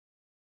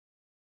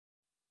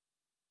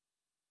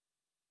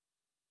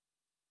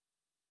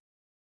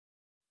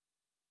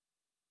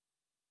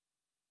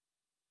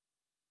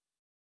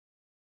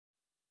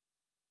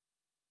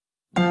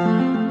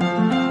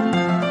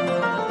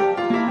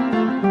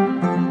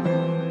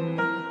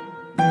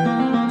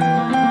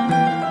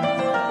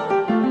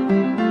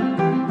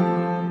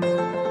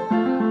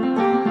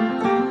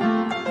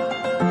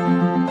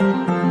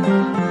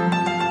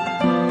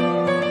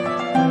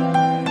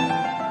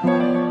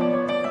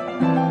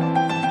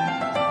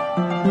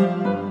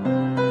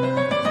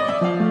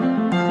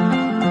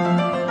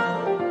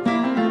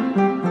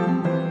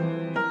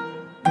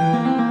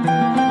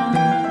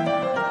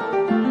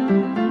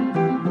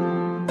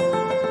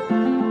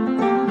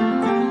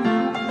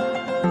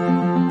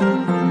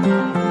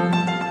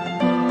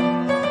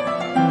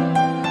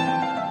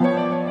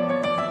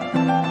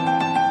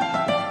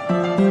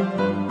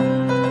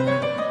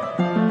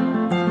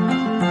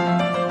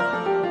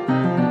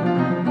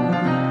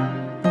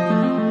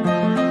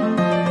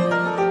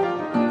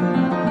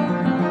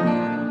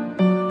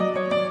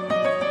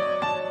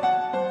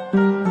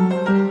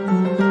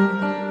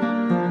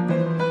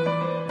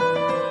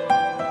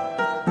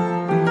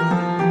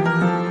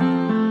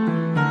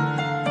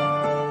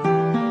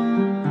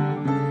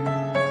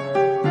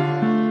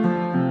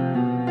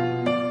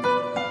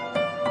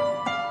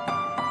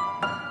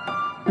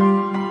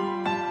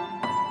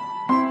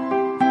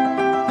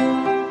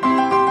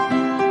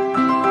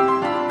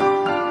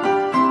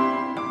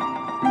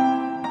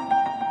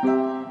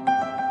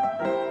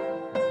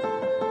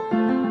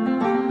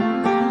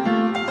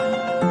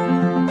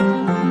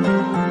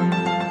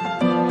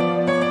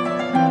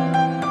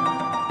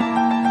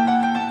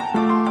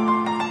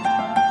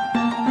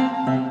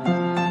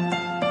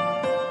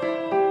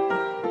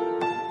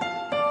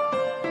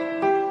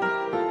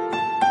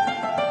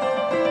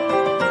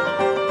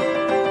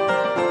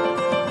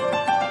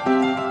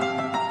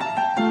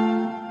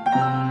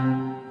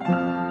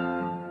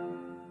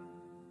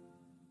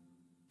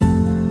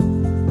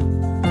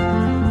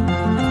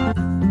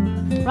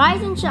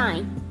Rise and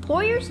shine.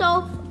 Pour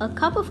yourself a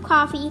cup of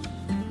coffee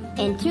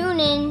and tune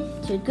in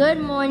to Good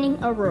Morning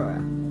Aurora.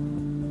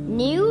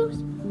 News,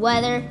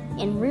 weather,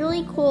 and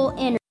really cool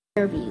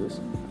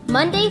interviews.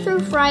 Monday through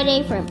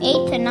Friday from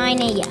 8 to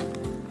 9 a.m.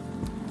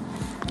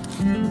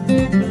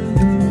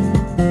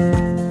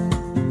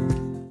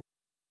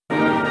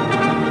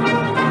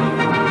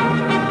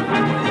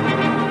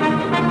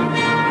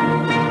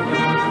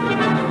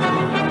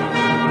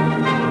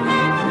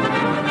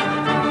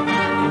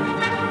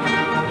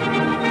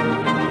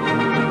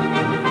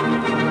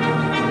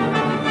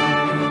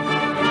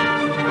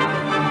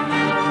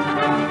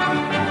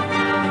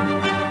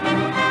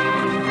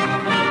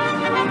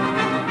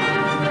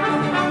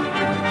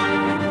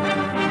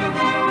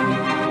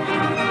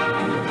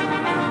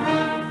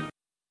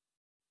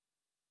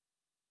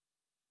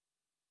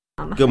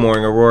 Good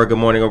morning, Aurora. Good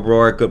morning,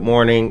 Aurora. Good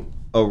morning,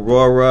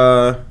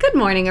 Aurora. Good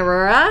morning,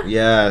 Aurora.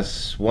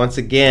 Yes, once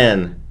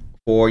again,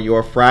 for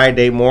your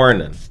Friday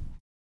morning.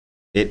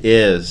 It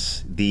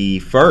is the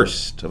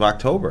 1st of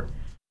October.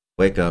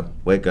 Wake up,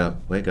 wake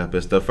up, wake up.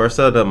 It's the first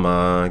of the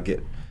month.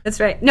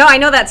 That's right. No, I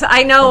know that.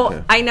 I know.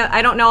 Okay. I know.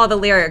 I don't know all the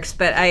lyrics,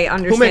 but I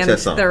understand Who makes that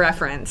song? the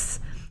reference.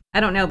 I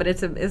don't know, but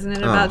isn't it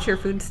about your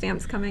food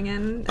stamps coming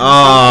in?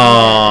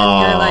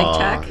 Oh, and your like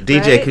check.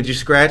 DJ, right? could you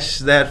scratch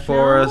that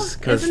for No, us?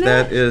 Because isn't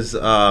that it? is,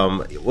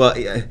 well,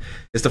 yeah,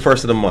 it's the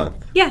first of the month.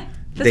 Yeah,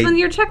 that's when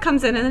your check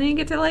comes in, and then you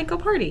get to like go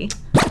party.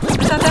 I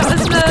thought that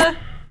was the.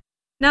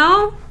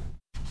 No.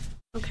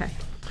 Okay.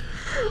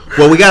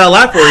 Well, we got a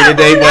lot for you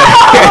today,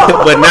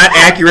 but not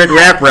accurate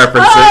rap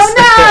references. Oh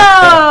no!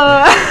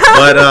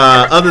 But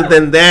other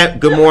than that,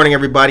 good morning,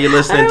 everybody. You're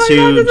listening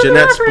to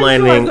Jeanette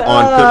Splaining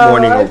on Good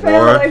Morning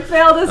Aurora. I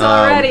failed this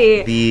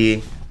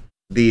already.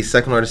 The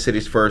second largest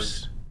city's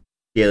first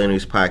daily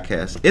news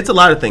podcast. It's a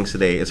lot of things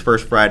today. It's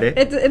First Friday.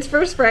 It's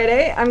First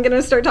Friday. I'm going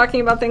to start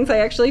talking about things I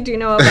actually do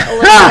know a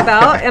little bit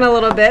about in a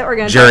little bit. We're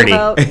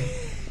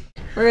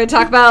going to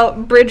talk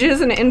about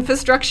bridges and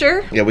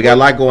infrastructure. Yeah, we got a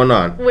lot going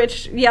on.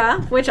 Which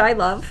I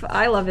love.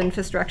 I love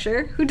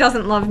infrastructure. Who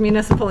doesn't love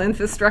municipal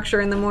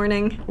infrastructure in the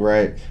morning?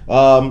 Right.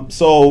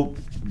 So,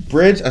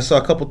 bridge, I saw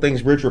a couple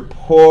things, bridge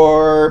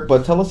report,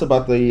 but tell us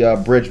about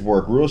the bridge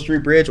work. Rural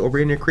Street Bridge over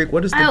Indian Creek,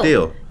 what is the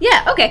deal?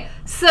 Yeah, okay.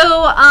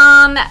 So,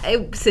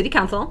 City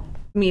Council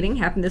meeting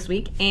happened this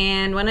week,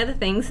 and one of the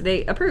things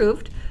they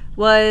approved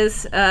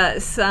was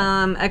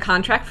a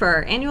contract for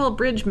our annual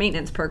bridge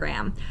maintenance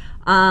program.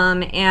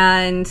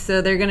 And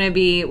so they're going to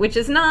be, which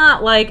is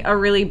not like a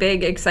really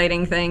big,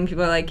 exciting thing.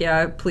 People are like,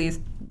 yeah, please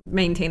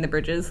maintain the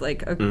bridges.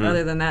 Like,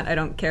 other than that, I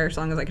don't care as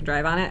long as I can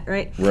drive on it,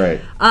 right? Right.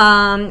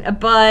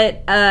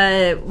 But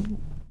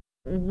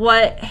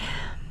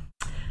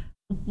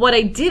what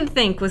I did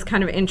think was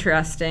kind of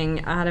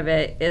interesting out of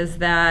it is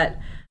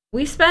that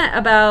we're spending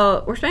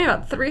about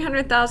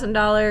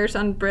 $300,000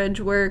 on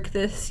bridge work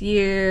this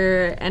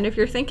year. And if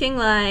you're thinking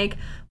like,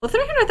 well,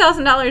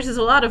 $300,000 is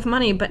a lot of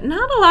money, but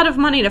not a lot of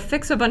money to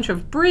fix a bunch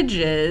of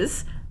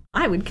bridges.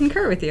 I would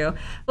concur with you.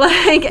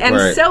 And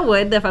Right. so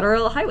would the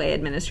Federal Highway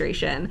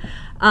Administration.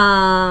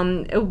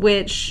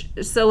 Which,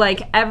 so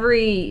like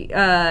every,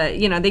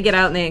 they get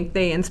out and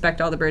they inspect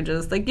all the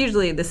bridges. Like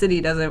usually the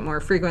city does it more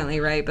frequently,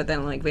 right? But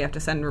then like we have to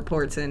send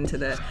reports into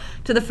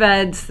to the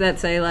feds that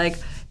say like,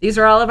 these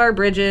are all of our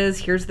bridges.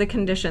 Here's the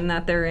condition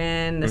that they're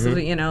in. This is,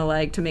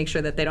 to make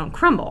sure that they don't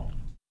crumble.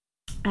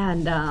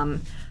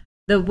 And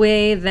the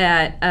way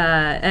that,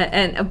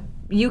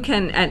 you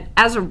can, and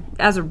as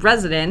a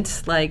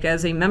resident, like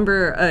as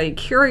a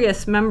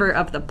curious member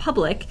of the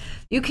public,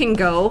 you can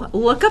go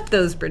look up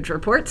those bridge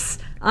reports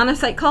on a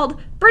site called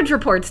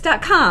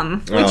bridgereports.com,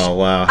 which Oh,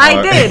 wow.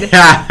 I did.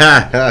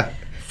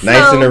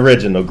 Nice and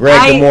original.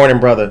 Greg, good morning,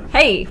 brother.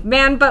 Hey,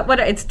 man, but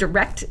it's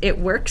direct. It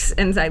works.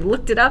 And I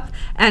looked it up.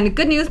 And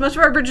good news, most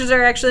of our bridges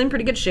are actually in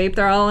pretty good shape.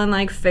 They're all in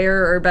like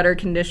fair or better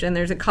condition.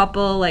 There's a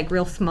couple like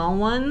real small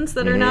ones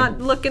that are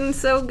not looking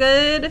so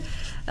good.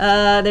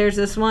 There's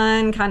this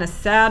one kind of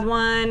sad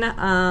one.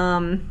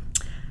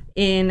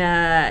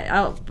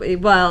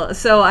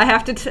 So I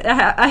have to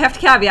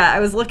caveat. I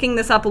was looking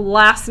this up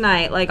last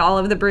night, like all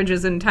of the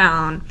bridges in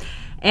town.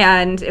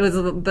 And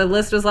the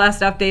list was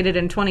last updated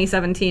in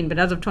 2017, but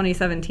as of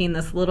 2017,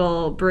 this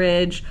little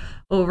bridge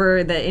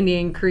over the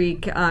Indian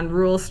Creek on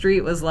Rural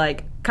Street was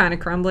like kind of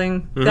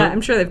crumbling.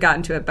 I'm sure they've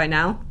gotten to it by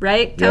now,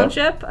 right?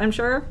 Township, I'm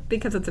sure,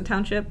 because it's a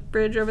township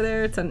bridge over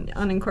there. It's an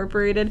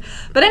unincorporated.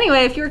 But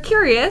anyway, if you're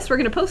curious, we're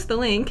going to post the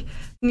link,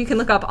 and you can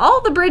look up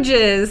all the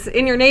bridges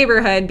in your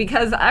neighborhood,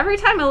 because every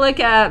time I look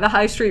at the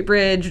High Street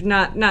Bridge,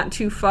 not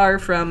too far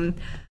from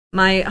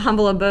my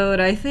humble abode,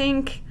 I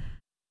think,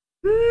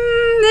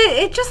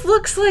 it just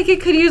looks like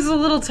it could use a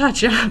little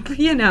touch-up,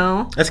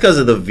 That's because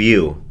of the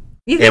view.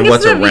 You think and it's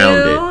what's the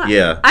around view? it.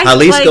 Yeah. I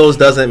Jalisco's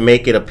doesn't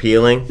make it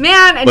appealing.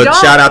 Man, but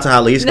shout out to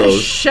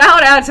Jalisco's.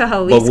 Shout out to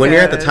Jalisco's. But when you're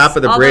at the top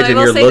of the bridge and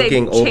you're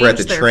looking over at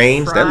the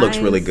trains, that looks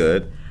really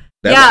good.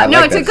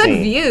 It's a good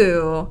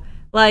view.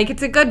 Like,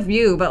 it's a good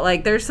view, but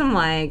like there's some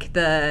like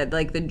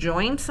the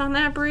joints on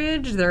that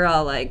bridge, they're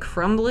all like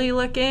crumbly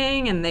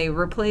looking, and they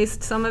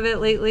replaced some of it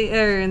lately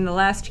or in the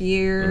last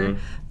year.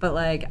 But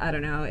like, I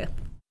don't know.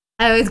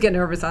 I always get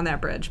nervous on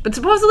that bridge. But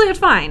supposedly it's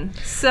fine.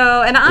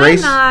 So, and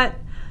I'm not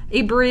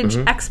a bridge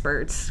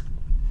expert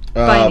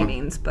by any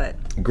means, but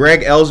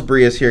Greg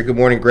Ellsbury is here. Good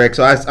morning, Greg.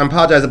 So I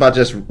apologize about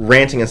just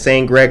ranting and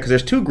saying Greg, because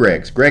there's two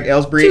Gregs, Greg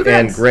Ellsbury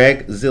and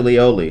Greg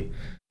Zilioli.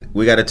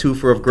 We got a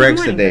twofer of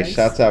Gregs today. Gregs.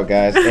 Shouts out,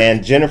 guys.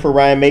 And Jennifer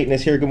Ryan Mayton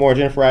is here. Good morning,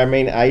 Jennifer Ryan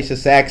Mayton. Aisha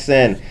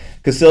Saxon,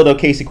 Casildo,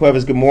 Casey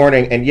Cuevas. Good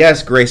morning. And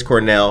yes, Grace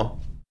Cornell,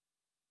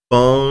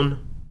 Bone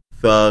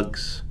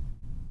Thugs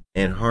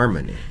and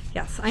Harmony.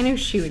 Yes, I knew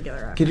she would get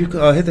her. Could you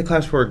hit the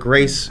claps for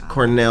Grace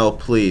Cornell,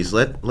 please?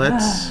 Let's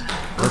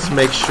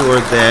make sure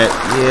that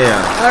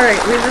All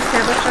right, we've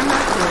established I'm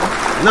not cool.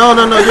 No,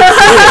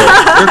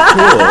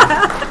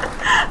 you're cool.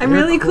 I'm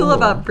really cool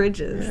about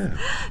bridges. Yeah.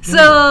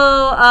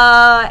 So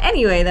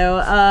anyway, though,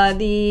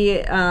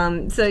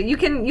 so you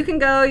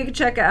can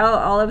check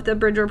out all of the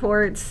bridge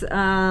reports.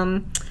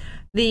 Some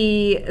of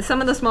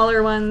the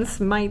smaller ones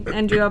might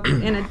end you up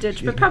in a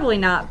ditch, but probably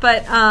not.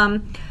 But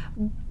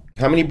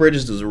how many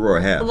bridges does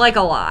Aurora have? Like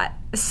a lot.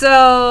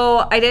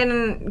 So I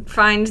didn't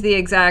find the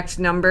exact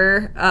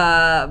number,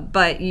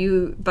 but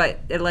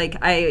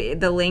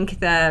the link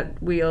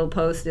that we'll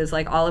post is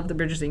like all of the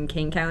bridges in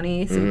Kane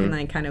County, so you can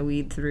like kind of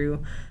weed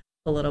through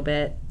a little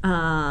bit.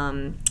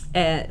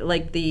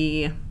 Like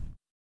the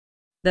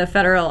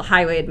Federal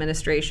Highway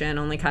Administration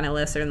only kind of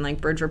lists, or in like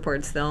bridge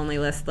reports, they'll only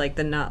list like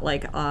the not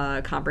like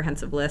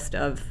comprehensive list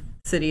of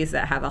cities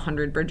that have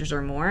 100 bridges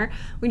or more.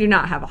 We do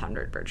not have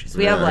 100 bridges.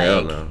 We have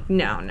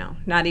no,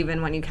 not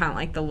even when you count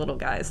like the little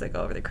guys that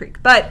go over the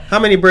creek. But how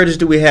many bridges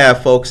do we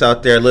have, folks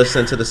out there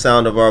listening to the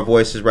sound of our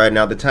voices right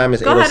now? The time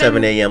is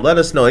 8:07 a.m. Let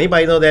us know.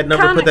 Anybody know that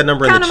number? Put that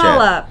number in the chat. Count them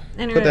all up.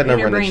 Put that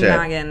number in the chat.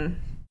 Noggin.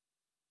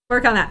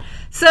 Work on that.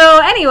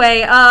 So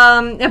anyway,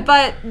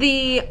 but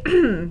the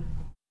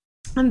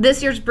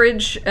this year's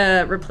bridge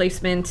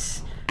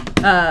replacement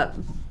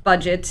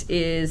budget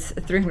is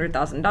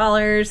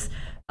 $300,000.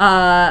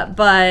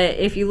 But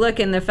if you look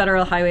in the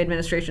Federal Highway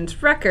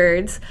Administration's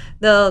records,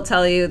 they'll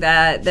tell you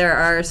that there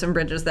are some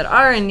bridges that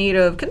are in need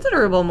of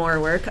considerable more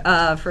work.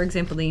 For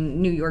example, the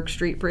New York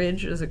Street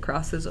Bridge, as it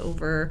crosses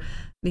over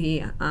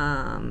the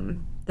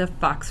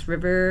Fox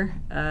River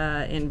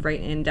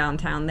in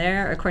downtown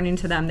there. According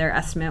to them, their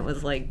estimate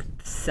was like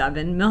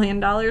 $7 million,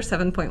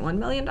 $7.1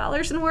 million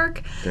in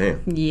work.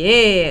 Damn.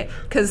 Yeah,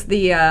 because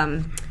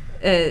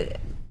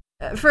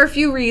for a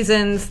few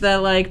reasons,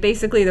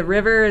 basically the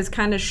river is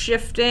kind of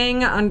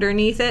shifting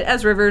underneath it,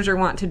 as rivers are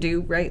wont to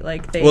do, right?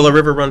 Like a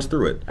river runs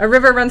through it. A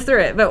river runs through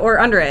it, or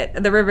under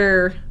it. The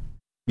river.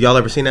 Y'all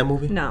ever seen that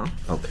movie? No.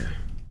 Okay.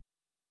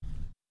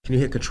 Can you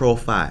hit Control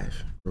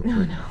 5?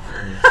 No.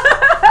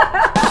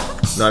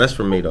 No, that's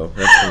for me though.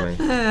 That's for me.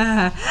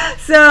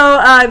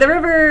 So the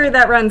river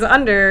that runs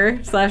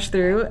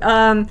under/through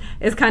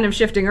is kind of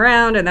shifting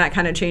around, and that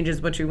kind of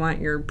changes what you want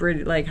your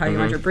bridge, like how you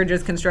want your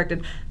bridges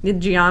constructed. The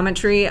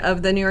geometry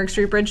of the New York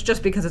Street Bridge,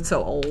 just because it's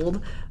so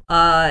old,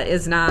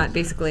 is not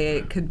basically,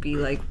 it could be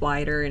like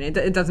wider, and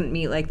it doesn't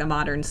meet like the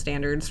modern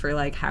standards for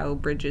like how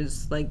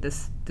bridges, like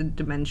the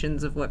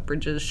dimensions of what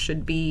bridges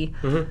should be.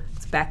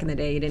 It's back in the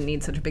day, you didn't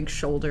need such a big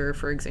shoulder,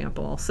 for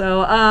example.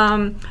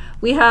 So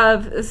we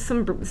have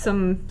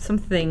some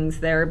things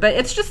there, but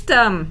it's just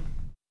I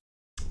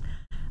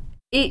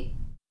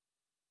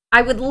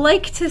would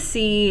like to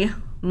see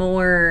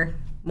more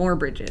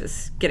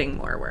bridges getting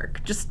more work,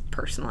 just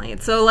personally.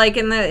 So like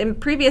in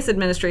previous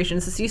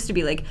administrations, this used to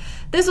be like,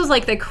 this was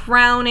like the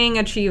crowning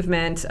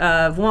achievement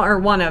of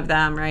one of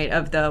them, right,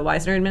 of the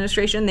Wisner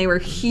administration. They were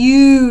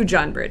huge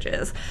on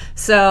bridges.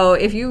 So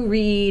if you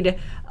read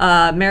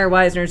Mayor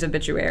Wisner's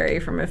obituary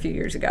from a few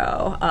years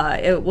ago,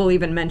 it will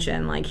even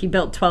mention like he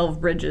built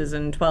 12 bridges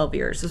in 12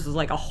 years. This was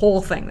like a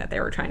whole thing that they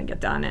were trying to get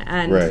done.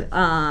 And right.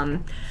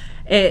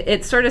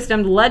 It sort of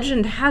stemmed,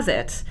 legend has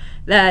it,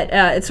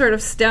 that it sort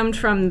of stemmed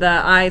from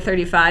the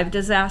I-35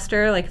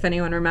 disaster. Like if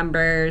anyone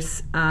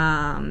remembers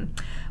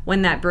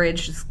when that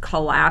bridge just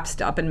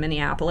collapsed up in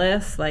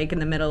Minneapolis, like in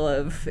the middle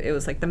of, it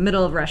was like the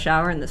middle of rush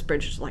hour, and this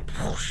bridge just like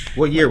whoosh,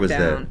 What year was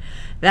down.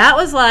 that? That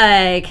was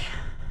like,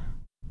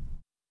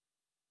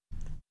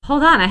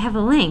 hold on, I have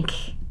a link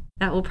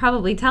that will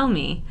probably tell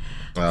me.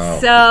 Oh,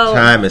 So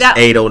time is that-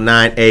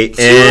 8:09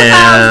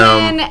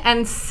 a.m.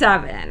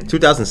 2007.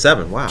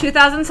 2007. Wow.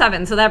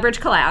 2007, so that bridge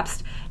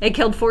collapsed. It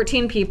killed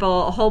 14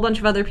 people. A whole bunch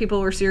of other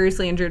people were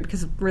seriously injured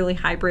because of really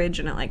high bridge,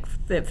 and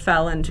it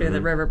fell into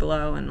the river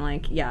below, and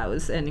it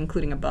was, and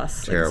including a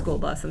bus, like a school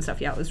bus and stuff.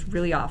 Yeah, it was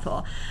really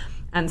awful.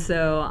 And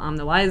so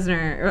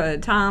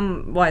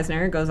Tom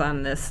Wisner goes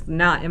on this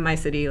 "not in my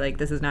city, like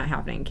this is not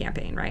happening"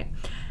 campaign, right?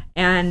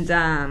 And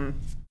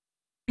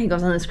he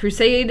goes on this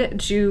crusade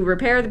to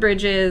repair the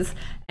bridges,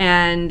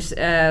 and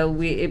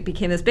it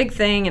became this big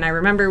thing. And I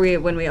remember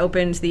when we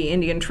opened the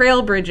Indian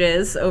Trail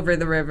bridges over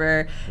the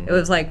river, it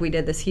was like we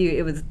did this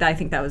huge. I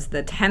think that was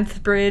the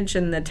 10th bridge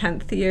in the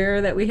 10th year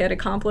that we had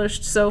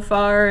accomplished so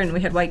far. And we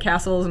had White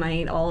Castles, and I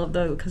ate all of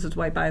those because it's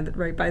right by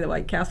the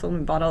White Castle, and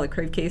we bought all the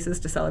crave cases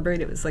to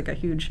celebrate. It was like a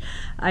huge.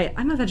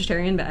 I'm a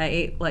vegetarian, but I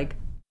ate like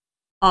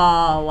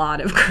a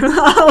lot of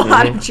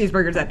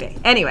cheeseburgers that day.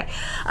 Anyway,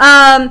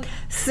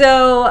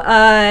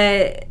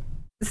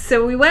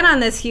 so we went on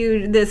this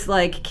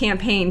like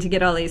campaign to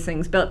get all these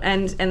things built,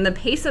 and the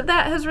pace of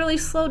that has really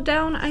slowed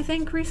down, I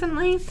think,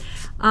 recently.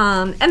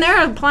 And there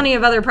are plenty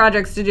of other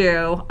projects to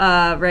do,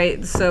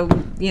 right? So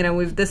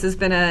this has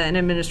been an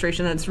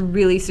administration that's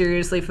really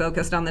seriously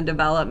focused on the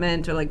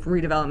development or like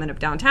redevelopment of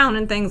downtown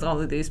and things.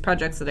 All of these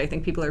projects that I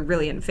think people are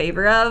really in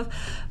favor of,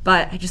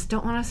 but I just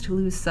don't want us to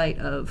lose sight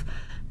of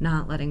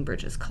not letting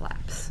bridges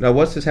collapse. Now,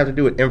 what's this have to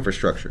do with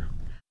infrastructure?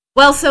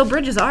 Well, so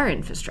bridges are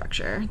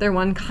infrastructure. They're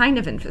one kind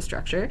of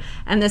infrastructure.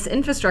 And this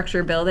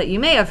infrastructure bill that you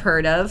may have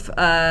heard of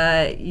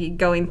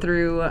going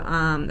through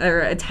or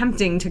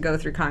attempting to go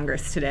through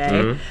Congress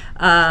today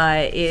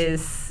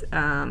is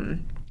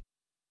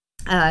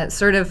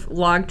sort of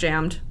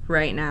log-jammed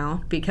right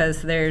now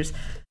because there's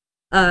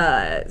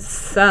So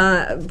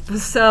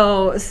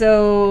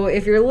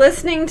if you're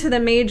listening to the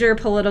major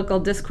political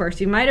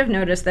discourse, you might have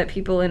noticed that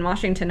people in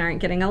Washington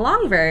aren't getting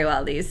along very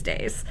well these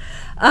days.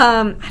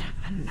 I don't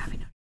know.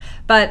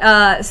 But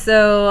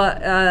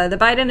the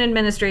Biden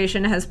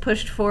administration has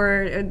pushed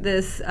for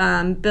this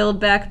Build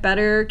Back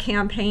Better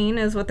campaign,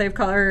 is what they've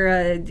called, or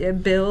a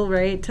bill,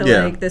 right?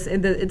 Like this,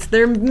 it's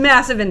their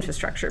massive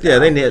infrastructure bill. Yeah,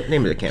 they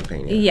named it a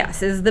campaign. Yeah.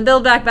 Yes, is the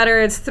Build Back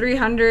Better. It's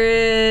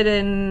 300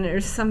 and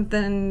or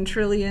something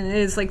trillion.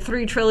 It's like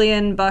 $3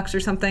 trillion or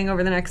something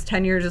over the next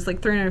 10 years. It's like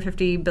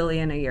 $350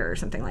 billion a year or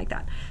something like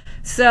that.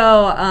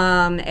 So,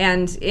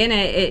 and in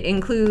it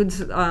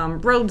includes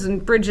roads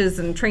and bridges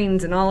and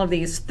trains and all of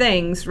these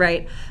things,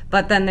 right?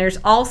 But then there's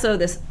also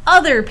this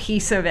other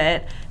piece of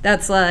it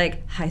that's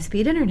like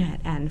high-speed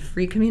internet and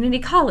free community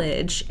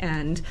college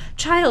and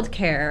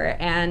childcare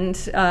and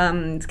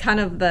it's kind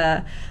of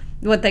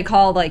what they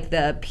call like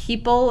the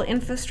people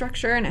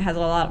infrastructure, and it has a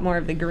lot more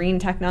of the green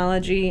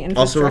technology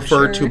infrastructure. Also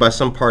referred to by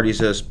some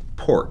parties as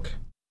pork.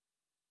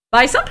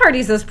 By some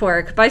parties as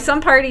pork. By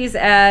some parties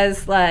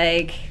as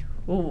like,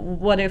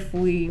 what if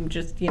we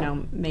just,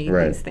 made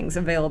these things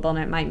available and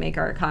it might make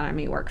our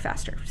economy work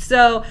faster?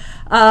 So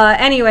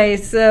anyway,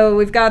 so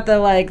we've got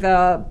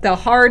the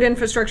hard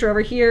infrastructure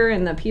over here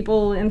and the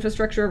people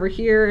infrastructure over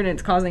here, and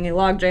it's causing a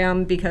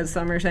logjam because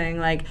some are saying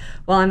like,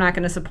 well, I'm not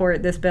going to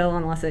support this bill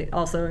unless it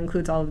also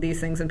includes all of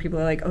these things, and people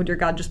are like, oh dear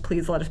God, just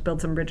please let us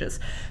build some bridges.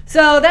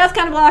 So that's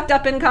kind of locked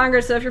up in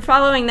Congress. So if you're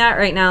following that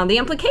right now, the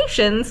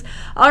implications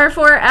are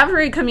for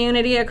every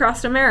community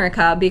across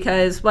America,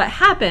 because what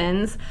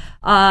happens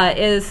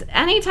is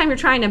anytime you're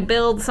trying to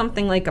build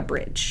something like a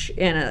bridge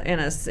in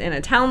a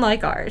town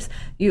like ours,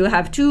 you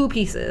have two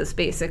pieces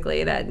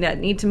basically that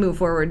need to move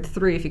forward.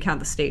 Three if you count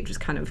the state just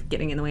kind of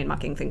getting in the way and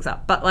mucking things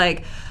up. But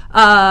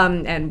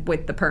and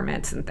with the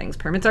permits and things,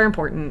 permits are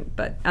important.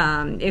 But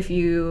if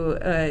you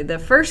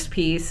the first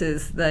piece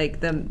is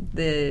like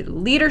the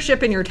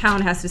leadership in your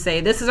town has to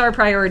say, this is our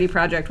priority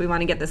project. We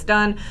want to get this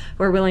done.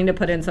 We're willing to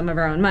put in some of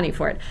our own money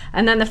for it.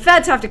 And then the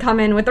feds have to come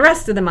in with the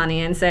rest of the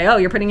money and say, oh,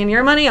 you're putting in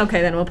your money?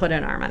 Okay, then we'll put put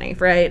in our money,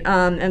 right?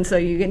 And so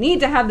you need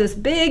to have this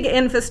big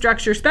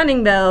infrastructure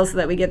spending bill so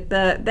that we get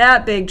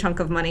that big chunk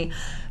of money.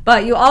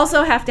 But you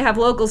also have to have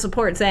local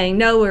support saying,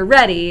 no, we're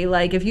ready.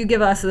 Like, if you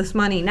give us this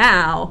money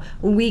now,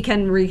 we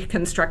can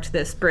reconstruct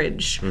this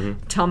bridge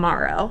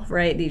tomorrow,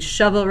 right? These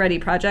shovel-ready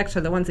projects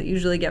are the ones that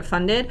usually get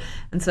funded.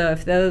 And so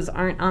if those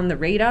aren't on the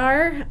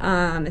radar,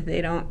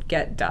 they don't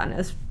get done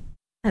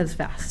as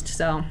fast.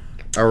 So,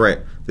 all right.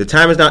 The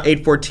time is now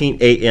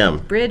 8:14 a.m.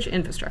 Bridge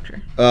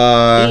infrastructure.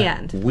 The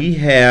end. We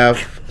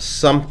have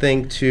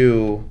something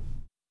to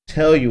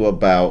tell you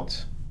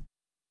about.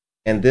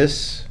 And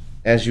this,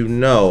 as you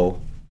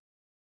know,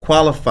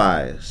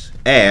 qualifies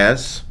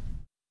as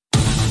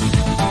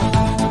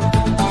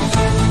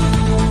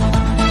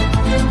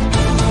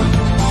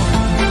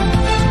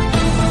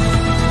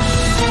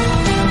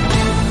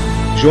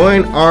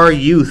Join our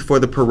youth for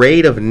the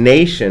Parade of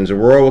Nations.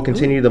 Aurora will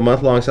continue the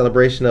month-long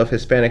celebration of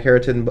Hispanic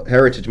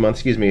Heritage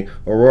Month,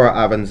 Aurora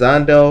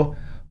Avanzando,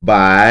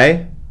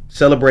 by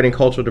celebrating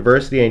cultural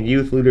diversity and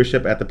youth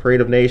leadership at the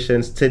Parade of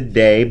Nations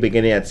today,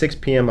 beginning at 6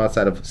 p.m.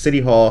 outside of City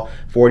Hall,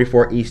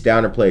 44 East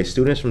Downer Place.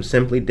 Students from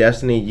Simply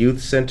Destiny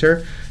Youth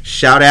Center,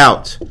 shout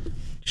out.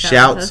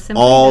 Shouts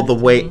all the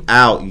way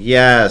out.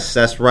 Yes,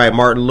 that's right.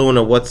 Martin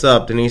Luna, what's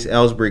up? Denise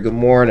Ellsbury, good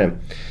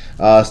morning.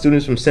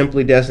 Students from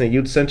Simply Destiny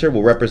Youth Center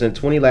will represent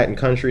 20 Latin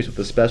countries with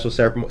a special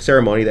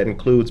ceremony that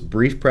includes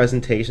brief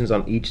presentations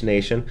on each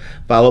nation,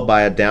 followed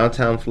by a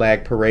downtown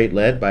flag parade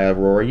led by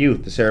Aurora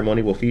Youth. The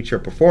ceremony will feature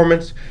a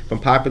performance from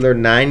popular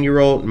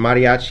 9-year-old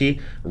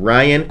mariachi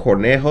Ryan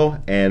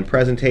Cornejo and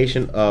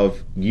presentation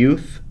of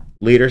Youth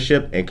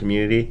Leadership and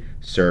Community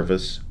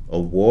Service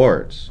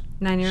Awards.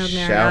 9-year-old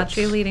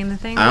mariachi leading the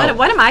thing.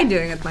 What am I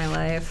doing with my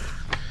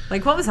life?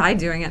 Like, what was I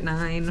doing at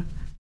 9?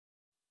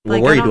 What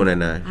were you doing at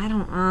 9? I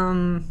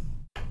don't,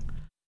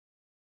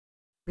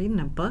 reading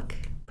a book,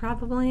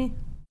 probably.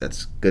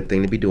 That's a good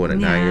thing to be doing at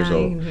 9 years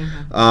old. It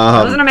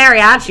wasn't a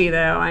mariachi,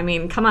 though. I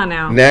mean, come on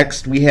now.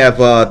 Next, we have,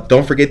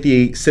 don't forget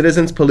the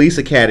Citizens Police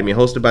Academy,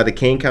 hosted by the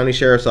Kane County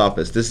Sheriff's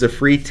Office. This is a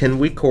free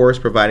 10-week course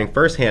providing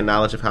firsthand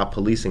knowledge of how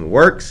policing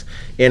works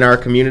in our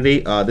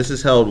community. This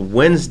is held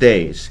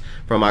Wednesdays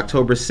from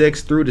October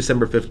 6th through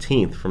December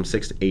 15th from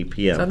 6 to 8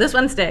 p.m. So this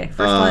Wednesday,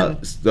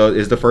 first one.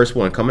 Is the first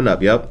one coming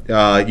up, yep.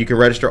 You can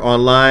register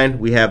online.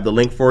 We have the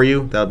link for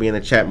you. That'll be in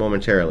the chat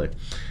momentarily.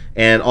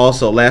 And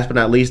also, last but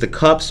not least, the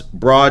Cups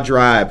Broad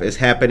Drive is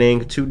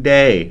happening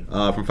today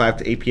from 5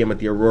 to 8 p.m. at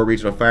the Aurora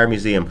Regional Fire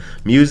Museum.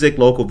 Music,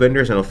 local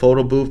vendors, and a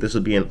photo booth. This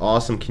will be an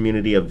awesome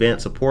community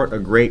event. Support a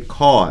great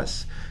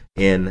cause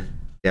in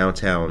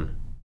downtown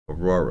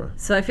Aurora.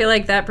 So I feel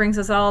like that brings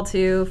us all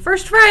to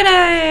First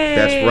Friday.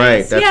 That's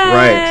right. That's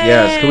right.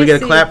 Yes. Can we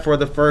get a clap for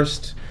the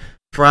First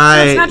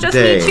Friday? So it's not just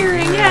me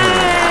cheering.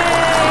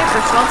 Yay!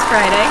 First of all, it's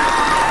Friday.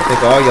 I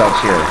think all y'all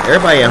cheering.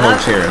 Everybody at home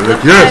cheering. Love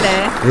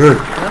Friday.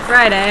 Love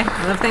Friday.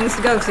 Love things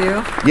to go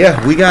to.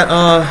 Yeah, we got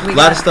a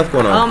lot of stuff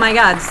going on. Oh my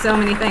God, so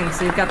many things.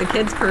 So you've got the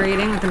kids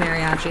parading with the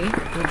mariachi,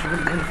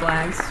 and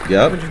flags,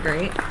 which is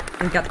great.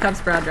 We've got the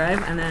Cubs Broad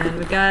Drive, and then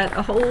we've got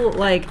a whole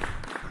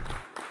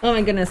oh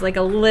my goodness,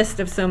 a list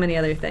of so many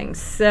other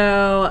things.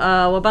 So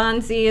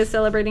Wabansi is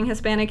celebrating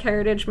Hispanic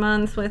Heritage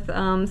Month with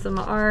some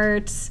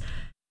arts.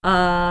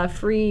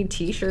 Free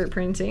t-shirt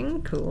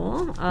printing,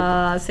 cool.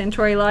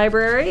 Santori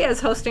Library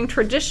is hosting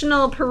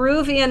traditional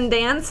Peruvian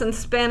dance and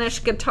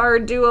Spanish guitar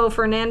duo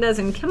Fernandez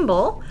and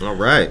Kimball. All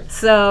right.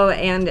 So,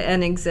 and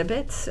an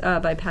exhibit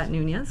by Pat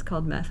Nunez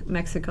called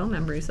Mexico,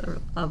 Memories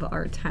of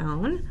Our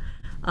Town.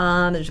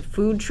 There's a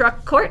food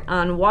truck court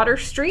on Water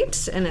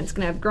Street, and it's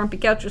going to have Grumpy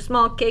Couch with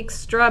small cakes,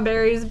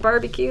 strawberries,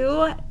 barbecue,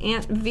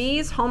 Aunt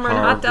V's home run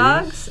hot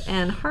dogs,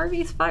 and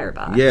Harvey's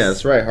Firebox. Yeah,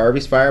 that's right.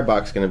 Harvey's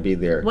Firebox is going to be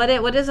there. What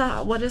is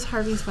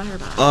Harvey's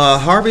Firebox?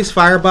 Harvey's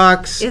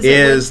Firebox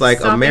is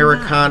like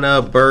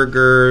Americana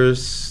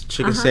burgers,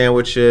 chicken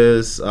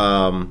sandwiches,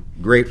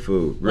 great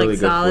food, really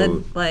good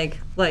solid,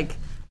 food.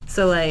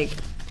 So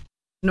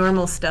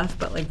normal stuff,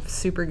 but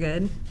super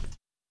good,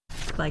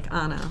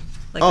 on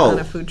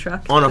a food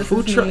truck. On a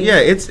food truck, yeah.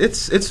 It's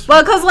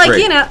well, because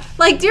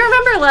great. Do you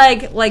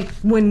remember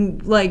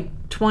when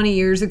 20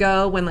 years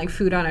ago when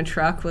food on a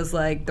truck was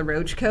the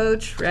Roach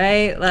Coach,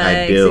 right?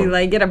 I do.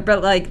 So get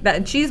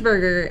that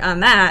cheeseburger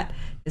on that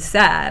is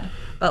sad,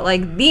 but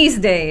these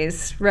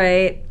days,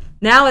 right?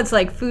 Now it's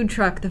food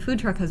truck. The food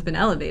truck has been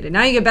elevated.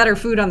 Now you get better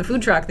food on the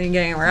food truck than you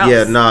get anywhere else.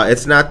 Yeah, no,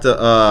 it's not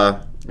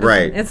the.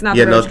 Right. It's not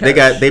the Roach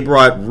Coach. They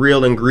brought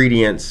real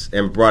ingredients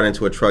and brought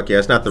into a truck. Yeah,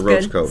 it's not the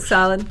Roach Coach.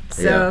 Solid.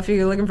 So if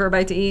you're looking for a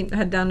bite to eat,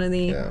 head down to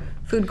the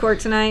food court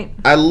tonight.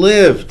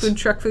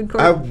 Food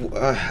court.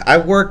 I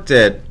worked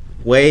at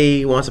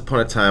once upon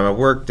a time. I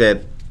worked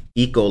at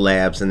Eco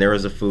Labs, and there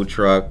was a food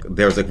truck.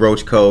 There was a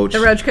Roach Coach.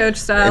 The Roach Coach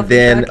style. And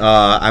then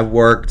I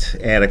worked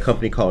at a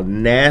company called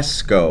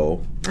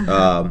NASCO,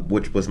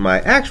 which was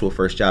my actual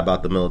first job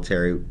out the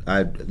military.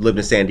 I lived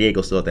in San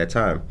Diego still at that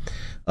time.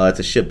 It's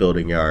a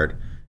shipbuilding yard.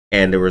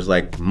 And there was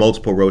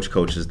multiple Roach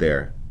Coaches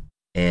there.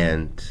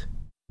 And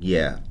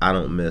yeah, I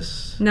don't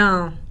miss.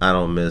 No. I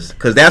don't miss.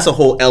 Because that's a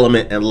whole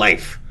element in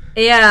life.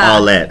 Yeah.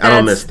 all that. I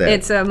don't miss that.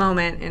 It's a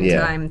moment in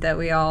Yeah. time that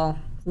we all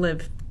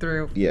live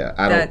through. Yeah,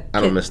 I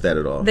don't miss that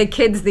at all. The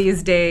kids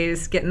these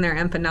days getting their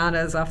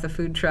empanadas off the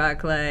food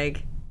truck,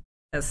 like,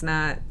 it's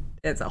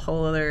a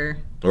whole other...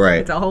 Right.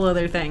 It's a whole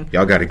other thing.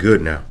 Y'all got it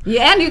good now.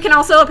 Yeah, and you can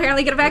also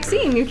apparently get a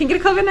vaccine. You can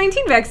get a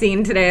COVID-19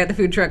 vaccine today at the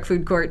food truck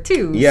food court,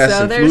 too. Yes,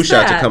 so and there's flu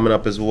shots that. are coming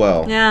up as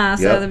well. Yeah,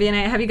 so Yep. the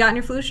VNA. Have you gotten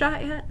your flu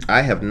shot yet?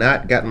 I have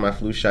not gotten my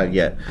flu shot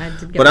yet. I did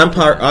get But my I'm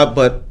flu part. shot.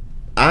 But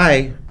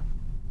I.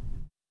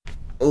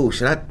 Oh,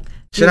 should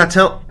I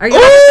tell? Are you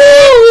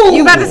Ooh!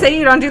 You about to say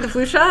you don't do the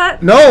flu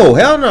shot? No,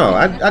 hell no.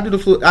 I do the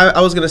flu. I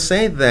was gonna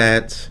say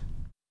that.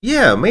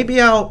 Yeah, maybe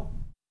I'll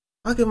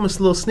give them a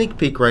little sneak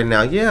peek right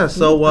now. Yeah,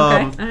 so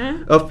Okay.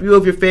 a few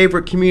of your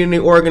favorite community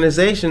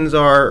organizations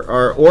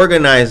are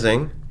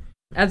organizing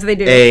As they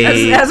do.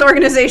 A- As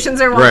organizations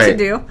are wont to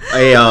do.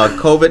 a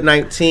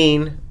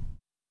COVID-19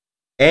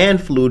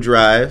 and flu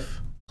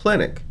drive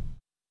clinic.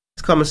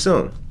 It's coming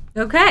soon.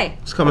 Okay.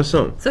 It's coming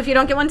soon. So if you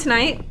don't get one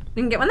tonight,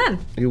 you can get one then.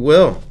 You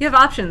will. You have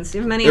options.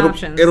 You have many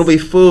options. It'll be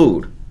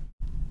food.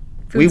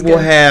 Food's we will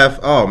good. have.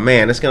 Oh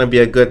man, it's gonna be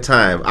a good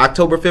time.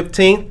 October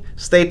 15th.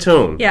 Stay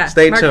tuned. Yeah,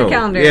 Stay mark tuned. your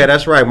calendar. Yeah,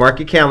 that's right. Mark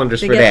your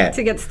calendars for that.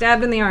 To get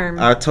stabbed in the arm.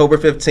 October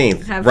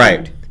 15th. Have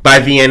right. food. By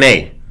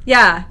VNA.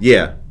 yeah.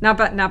 Yeah. Not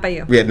by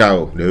you. Yeah.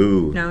 No.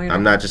 you're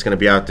I'm not just gonna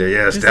be out there.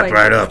 Yeah. Just Step like-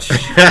 right up.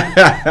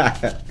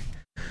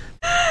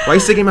 Why you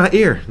sticking my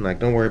ear? I'm like,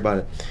 don't worry about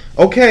it.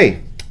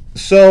 Okay.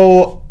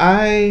 So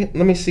let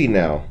me see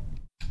now.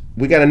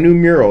 We got a new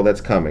mural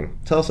that's coming.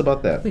 Tell us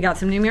about that. We got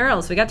some new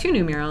murals. We got 2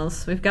 new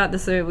murals. We've got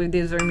this.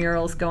 These are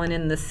murals going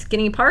in the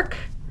Skinny Park,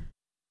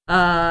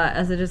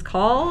 as it is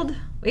called.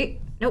 Wait,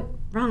 nope,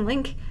 wrong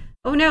link.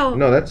 Oh no.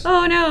 No, that's.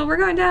 Oh no, we're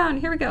going down.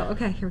 Here we go.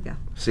 Okay, here we go.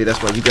 See,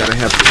 that's why you gotta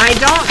have. I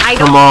don't.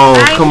 Come on.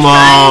 I'm Come trying-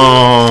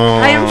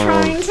 on. I am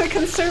trying to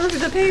conserve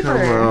the paper.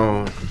 Come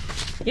on.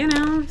 You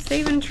know,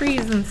 saving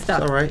trees and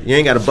stuff. All right. You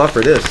ain't got to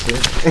buffer this.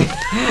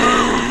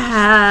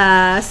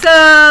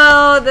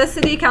 So the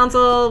city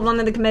council, one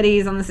of the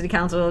committees on the city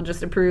council,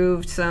 just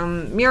approved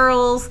some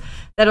murals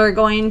that are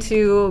going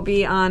to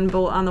be on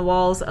the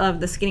walls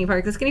of the Skinny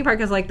Park. The Skinny Park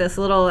is like this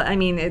little. I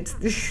mean,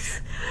 it's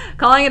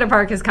calling it a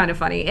park is kind of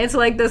funny. It's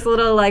like this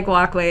little like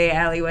walkway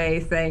alleyway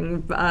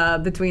thing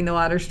between the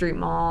Water Street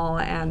Mall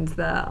and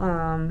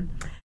the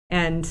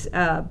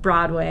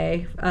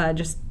Broadway,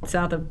 just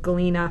south of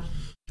Galena.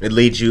 It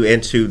leads you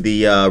into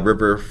the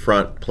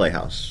Riverfront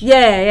Playhouse.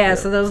 Yeah.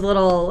 So those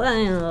little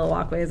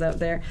walkways out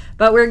there.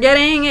 But we're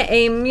getting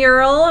a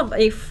mural,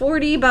 a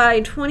 40 by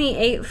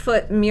 28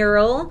 foot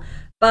mural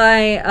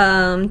by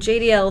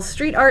JDL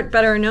Street Art,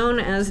 better known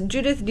as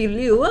Judith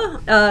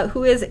DeLue,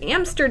 who is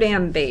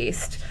Amsterdam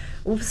based.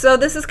 So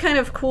this is kind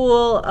of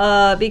cool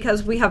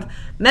because we have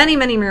many,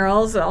 many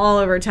murals all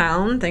over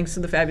town, thanks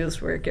to the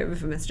fabulous work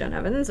of Miss Jen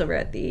Evans over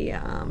at the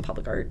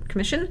Public Art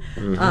Commission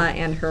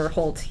and her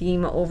whole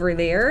team over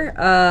there.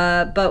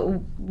 But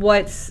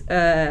what's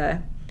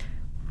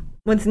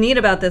neat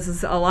about this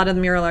is a lot of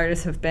the mural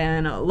artists have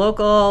been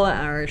local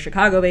or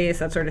Chicago-based,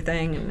 that sort of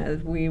thing.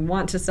 And we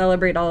want to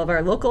celebrate all of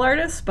our local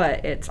artists,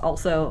 but it's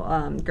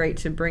also great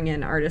to bring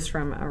in artists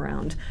from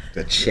around.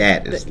 The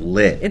chat is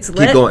lit. It's keep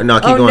lit? Going. No,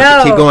 keep Oh, going.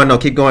 no. Keep going. No,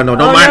 keep going. No,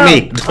 don't Oh, mind no.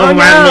 me. Don't Oh,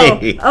 mind no.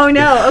 me. Oh,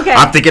 no. Okay.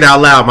 I'm thinking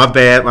out loud. My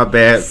bad.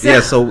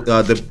 Yeah. So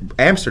the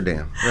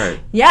Amsterdam. Right.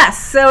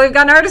 Yes, so we've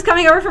got an artist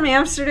coming over from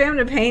Amsterdam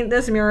to paint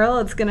this mural.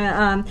 It's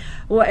gonna,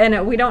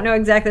 and we don't know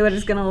exactly what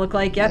it's gonna look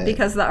like yet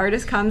because the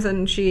artist comes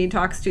and she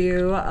talks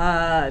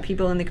to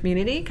people in the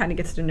community, kind of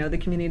gets to know the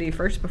community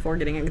first before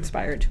getting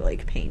inspired to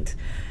like paint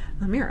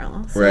a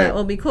mural. So that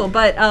will be cool.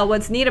 But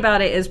what's neat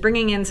about it is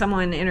bringing in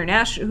someone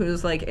international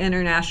who's like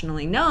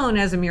internationally known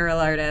as a mural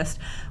artist.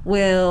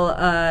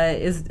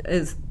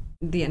 Is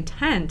the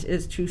intent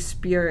is to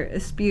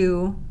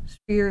spew.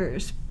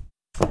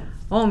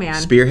 Oh man.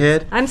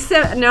 Spearhead. I'm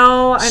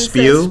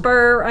Spew?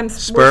 spur.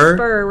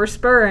 Spur? We're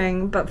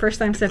spurring, but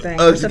first I'm sipping.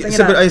 We're sipping it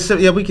up.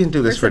 Yeah, we can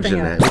do this We're for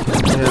sipping Jeanette.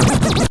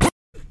 Yeah.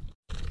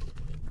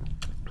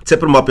 Sip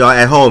them up, y'all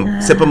at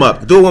home. Sip them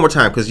up. Do it one more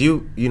time, because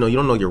you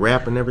don't know your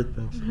rap and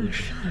everything.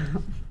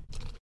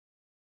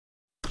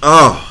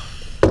 Oh,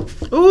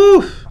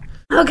 ooh.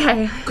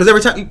 Okay.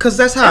 Because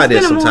that's how it is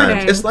been a sometimes.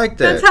 morning. It's like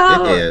that. That's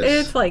how it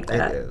is. it's like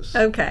that. It is.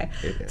 Okay.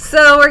 It is.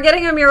 So we're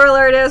getting a mural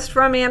artist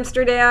from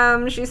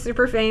Amsterdam. She's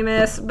super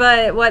famous,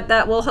 but what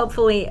that will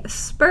hopefully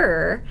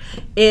spur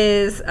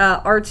is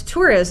art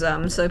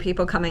tourism. So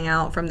people coming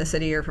out from the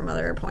city or from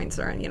other points,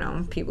 or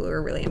people who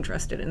are really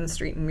interested in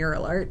street and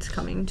mural art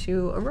coming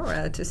to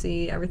Aurora to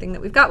see everything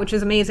that we've got, which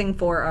is amazing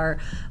for our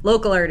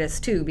local artists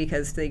too,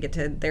 because they get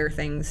to their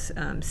things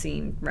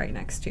seen right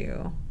next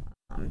to.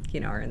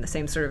 Are in the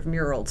same sort of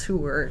mural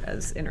tour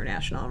as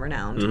international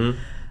renowned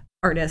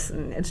artists,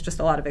 and it's just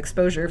a lot of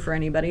exposure for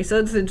anybody. So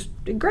it's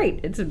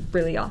great. It's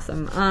really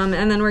awesome.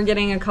 And then we're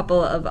getting a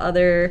couple of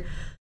other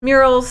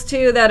murals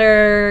too that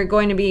are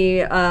going to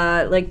be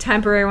like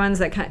temporary ones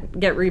that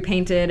get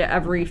repainted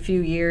every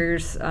few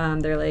years.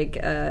 They're like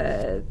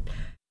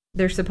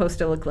they're supposed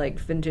to look like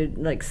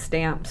vintage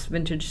stamps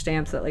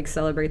that like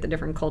celebrate the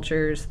different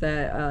cultures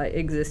that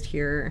exist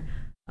here.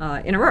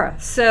 in Aurora.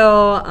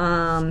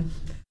 So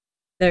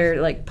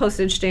they're like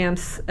postage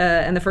stamps,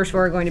 and the first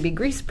four are going to be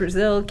Greece,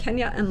 Brazil,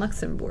 Kenya, and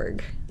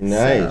Luxembourg.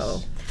 Nice.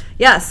 So,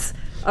 yes,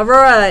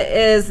 Aurora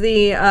is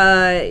the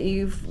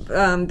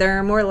there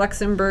are more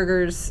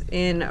Luxembourgers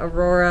in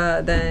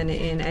Aurora than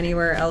in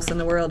anywhere else in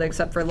the world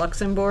except for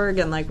Luxembourg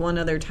and like one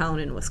other town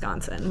in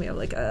Wisconsin. We have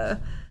like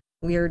a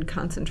weird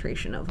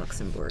concentration of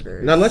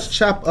Luxembourgers. Now let's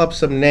chop up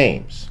some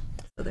names.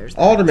 So there's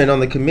Aldermen on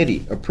the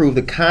committee approved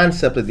the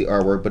concept of the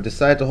artwork, but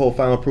decided to hold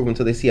final approval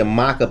until they see a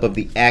mock-up of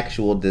the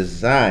actual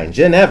design.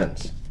 Jen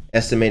Evans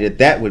estimated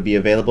that would be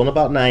available in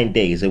about 9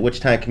 days, at which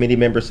time committee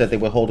members said they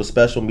would hold a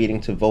special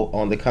meeting to vote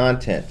on the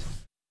content.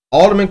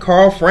 Alderman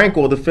Carl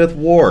Frankel of the 5th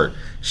Ward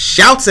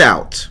shouts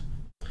out.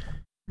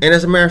 And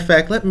as a matter of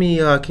fact, let me,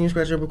 can you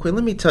scratch it real quick?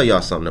 Let me tell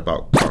y'all something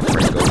about Carl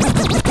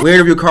Frankel. We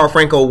interviewed Carl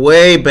Frankel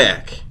way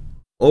back,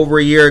 over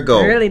a year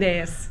ago. early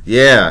days.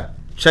 Yeah,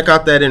 check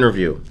out that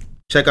interview.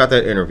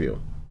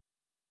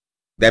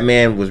 That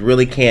man was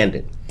really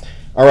candid.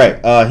 All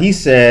right, he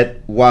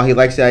said, while he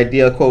likes the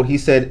idea, quote, he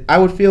said, I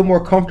would feel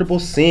more comfortable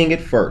seeing it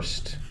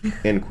first,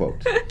 end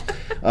quote.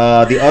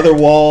 The other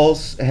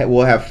walls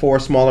will have 4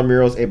 smaller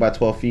murals, 8 by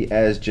 12 feet,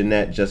 as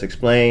Jeanette just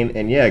explained.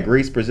 And yeah,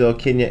 Greece, Brazil,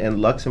 Kenya,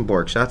 and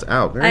Luxembourg. Shouts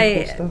out.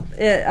 Very cool stuff.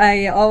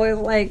 I always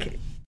like,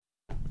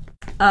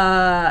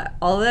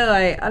 although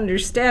I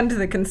understand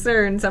the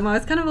concerns, I'm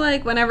always kind of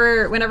like,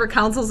 whenever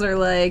councils are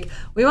like,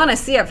 we want to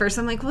see it first,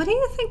 I'm like, what do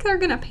you think they're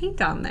going to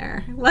paint on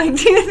there? Like,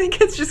 do you think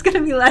it's just going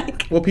to be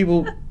like... Well,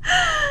 people...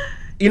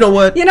 You know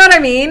what? You know what I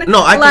mean?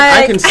 No,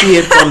 I can see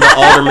it from the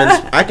alderman's.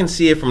 I can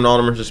see it from the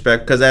alderman's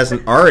perspective, because as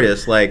an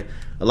artist, like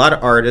a lot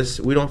of artists,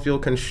 we don't feel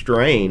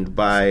constrained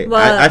by.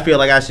 Well, I feel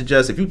like I should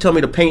just, if you tell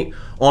me to paint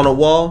on a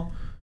wall,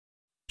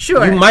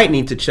 sure, you might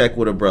need to check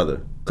with a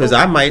brother, because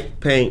I might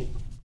paint.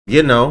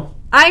 You know.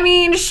 I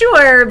mean,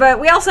 sure, but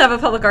we also have a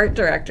public art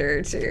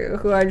director too,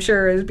 who I'm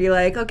sure would be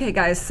like, okay,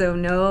 guys, so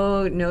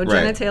no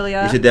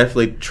genitalia. You should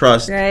definitely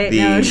trust right?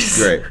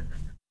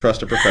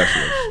 Trust the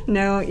professionals.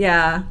 No,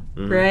 yeah,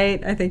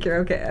 right. I think you're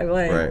okay.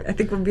 Right. I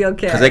think we'll be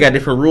okay because they got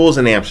different rules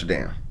in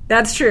Amsterdam.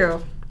 That's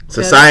true.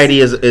 Society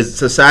is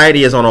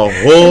on a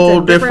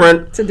whole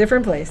different. It's a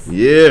different place.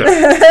 Yeah,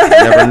 you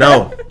never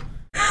know.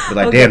 But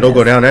like, damn, don't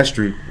go down that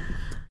street.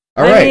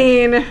 All right. I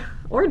mean,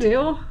 or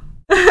do.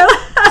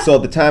 So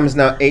the time is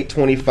now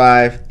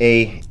 8:25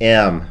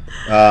 a.m.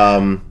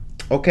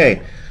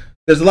 Okay,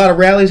 there's a lot of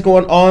rallies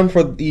going on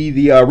for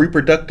the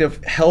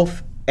Reproductive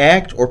Health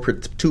Act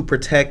to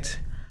protect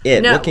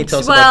it. No, what can you tell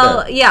us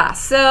about that? Yeah.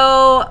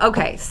 So,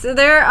 okay. So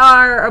there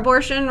are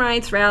abortion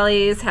rights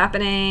rallies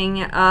happening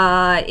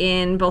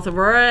in both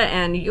Aurora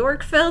and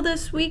Yorkville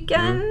this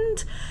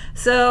weekend.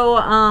 So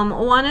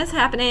one is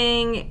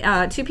happening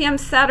 2 p.m.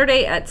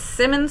 Saturday at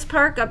Simmons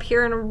Park up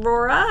here in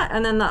Aurora,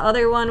 and then the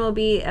other one will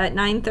be at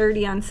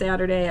 9:30 on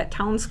Saturday at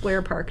Town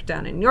Square Park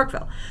down in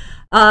Yorkville.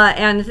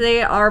 And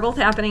they are both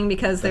happening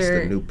because That's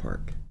they're... the new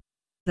park.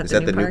 Is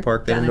that the new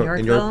park down in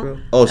Yorkville?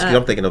 Oh, excuse me,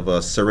 I'm thinking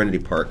of Serenity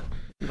Park,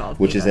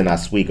 which is in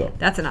Oswego.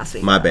 That's in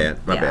Oswego. My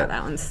bad.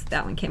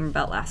 That one came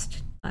about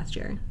last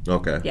year.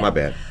 Okay, yeah. My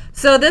bad.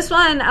 So this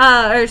one,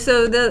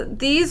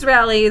 these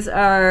rallies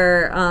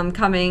are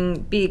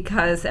coming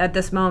because at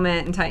this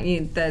moment in time,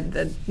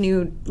 the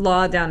new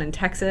law down in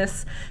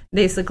Texas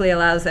basically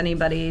allows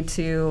anybody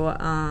to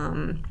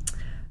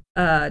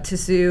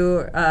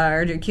sue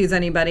or to accuse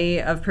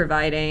anybody of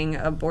providing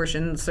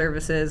abortion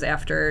services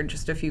after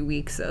just a few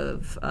weeks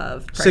of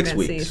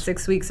pregnancy.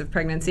 6 weeks of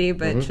pregnancy,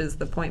 which is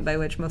the point by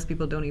which most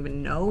people don't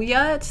even know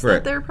yet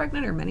that they're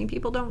pregnant, or many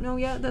people don't know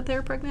yet that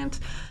they're pregnant.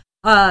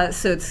 So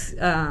it's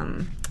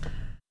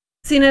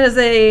seen it as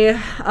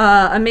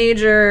a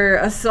major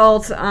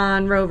assault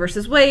on Roe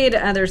versus Wade.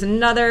 There's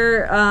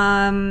another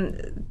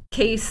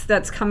case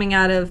that's coming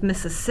out of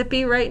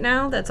Mississippi right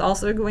now that's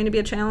also going to be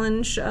a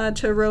challenge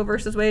to Roe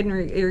versus Wade,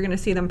 and you're going to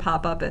see them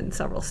pop up in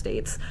several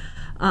states,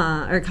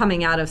 or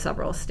coming out of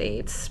several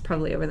states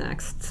probably over the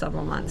next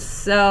several months.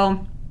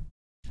 So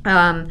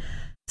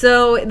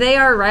they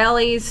are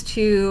rallies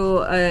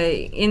to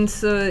in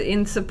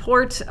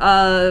support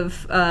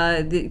of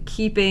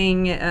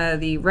keeping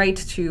the right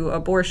to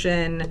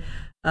abortion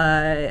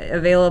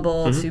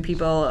available to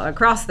people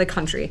across the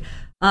country.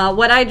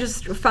 What I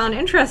just found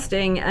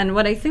interesting, and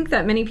what I think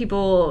that many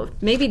people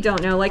maybe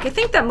don't know, like I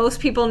think that most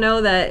people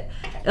know that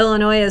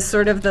Illinois is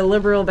sort of the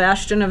liberal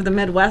bastion of the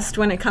Midwest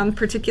when it comes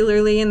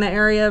particularly in the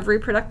area of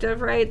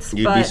reproductive rights.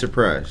 You'd be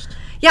surprised.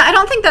 Yeah, I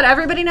don't think that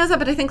everybody knows that,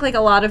 but I think like a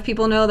lot of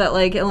people know that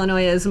like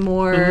Illinois is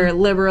more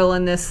liberal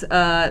in this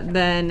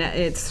than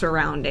its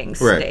surrounding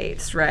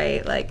states,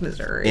 right? Like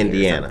Missouri,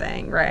 Indiana, or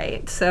something,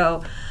 right?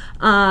 So,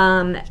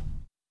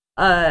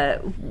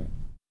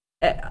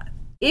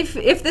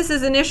 if this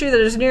is an issue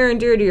that is near and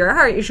dear to your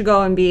heart, you should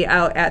go and be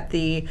out at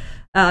the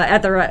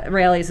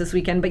rallies this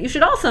weekend. But you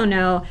should also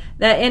know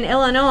that in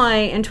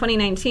Illinois in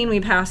 2019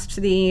 we passed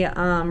the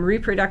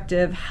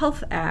Reproductive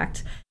Health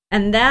Act.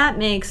 And that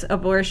makes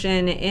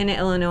abortion in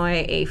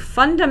Illinois a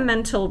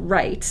fundamental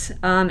right.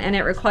 And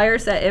it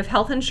requires that if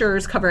health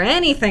insurers cover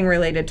anything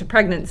related to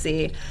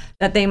pregnancy,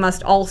 that they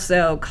must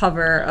also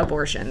cover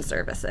abortion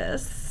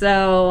services.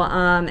 So,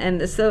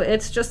 so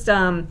it's just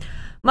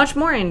much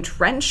more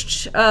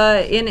entrenched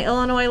in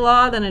Illinois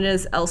law than it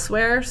is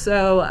elsewhere.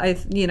 So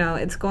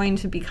it's going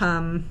to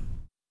become.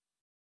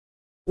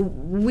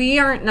 We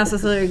aren't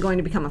necessarily going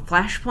to become a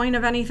flashpoint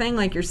of anything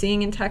like you're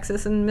seeing in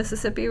Texas and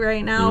Mississippi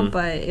right now.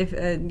 But if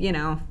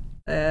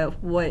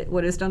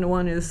what is done to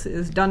one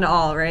is done to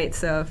all, right?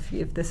 So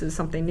if this is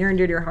something near and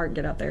dear to your heart,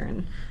 get out there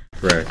and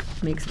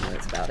make some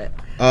noise about it.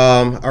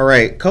 All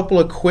right,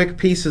 couple of quick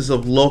pieces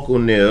of local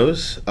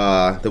news.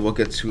 Then we'll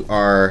get to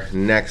our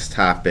next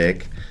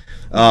topic.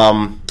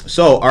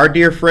 So our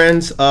dear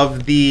friends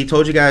of the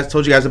told you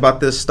guys about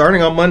this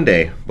starting on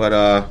Monday, but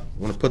I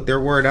want to put their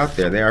word out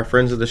there. They are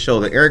friends of the show.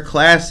 The Air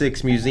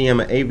Classics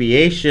Museum of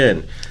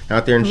Aviation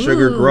out there in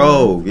Sugar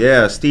Grove.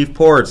 Yeah, Steve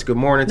Ports. Good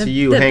morning to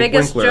you, Hank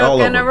Winkler. All of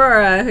them. The biggest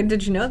joke in Aurora.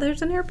 Did you know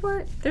there's an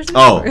airport? There's an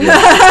airport.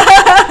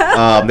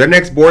 Yeah. Their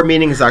next board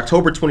meeting is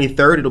October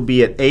 23rd. It'll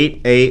be at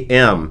 8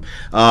 a.m.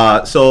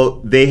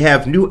 So they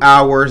have new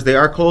hours. They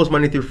are closed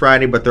Monday through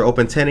Friday, but they're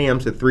open 10 a.m.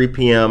 to 3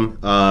 p.m.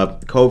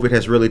 COVID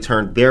has really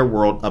turned their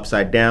world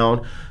upside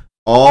down.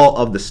 All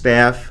of the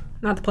staff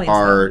Not the planes.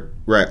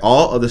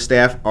 All of the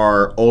staff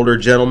are older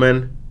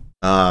gentlemen.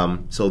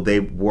 So they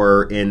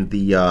were in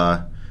the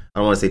I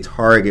don't want to say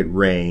target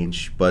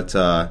range, but they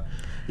were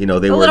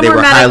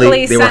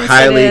highly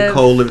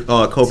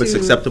COVID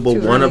susceptible.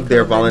 One of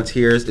their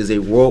volunteers is a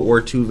World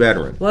War II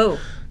veteran. Whoa.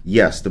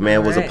 Yes, the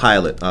man was a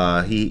pilot.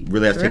 He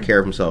really has to take care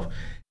of himself.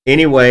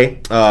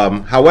 Anyway,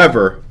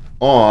 however,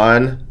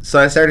 on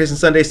Saturdays and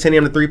Sundays, 10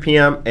 a.m. to 3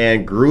 p.m.,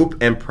 and group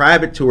and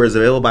private tours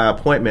available by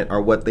appointment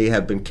are what they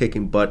have been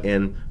kicking butt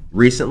in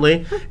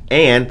recently.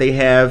 And they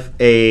have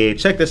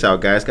check this out,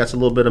 guys, got a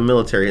little bit of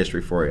military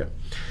history for you.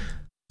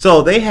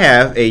 So they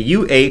have a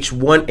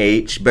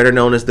UH-1H, better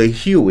known as the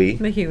Huey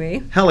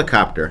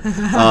helicopter,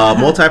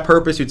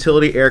 multi-purpose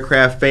utility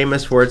aircraft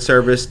famous for its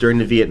service during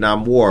the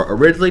Vietnam War.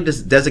 Originally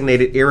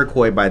designated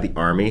Iroquois by the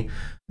Army,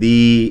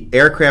 the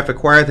aircraft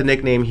acquired the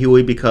nickname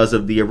Huey because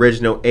of the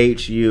original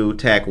HU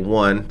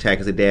TAC-1, TAC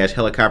is a dash,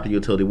 Helicopter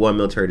Utility 1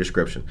 military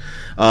description.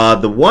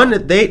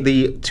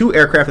 The two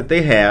aircraft that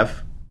they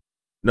have,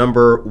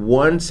 number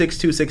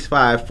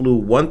 16265 flew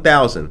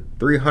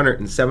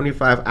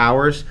 1,375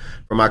 hours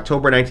from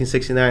October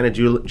 1969 to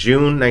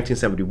June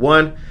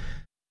 1971.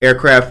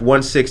 Aircraft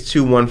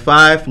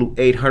 16215 flew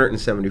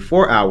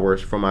 874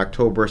 hours from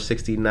October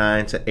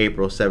 69 to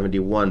April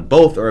 71.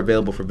 Both are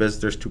available for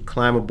visitors to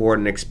climb aboard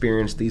and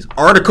experience these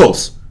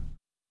articles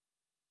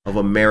of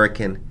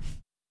American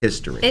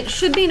history. It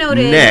should be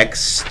noted,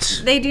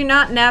 next, they do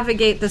not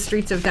navigate the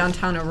streets of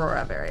downtown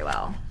Aurora very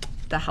well.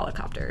 The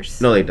helicopters.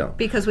 No, they don't.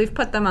 Because we've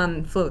put them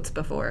on floats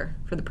before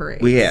for the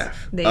parade. We have.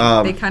 They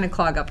kind of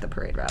clog up the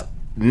parade route.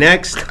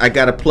 Next, I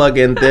got to plug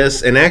in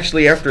this, and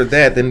actually after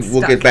that, then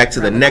we'll get back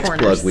to the next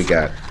plug we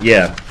got.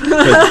 Yeah.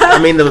 I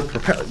mean, the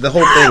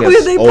whole thing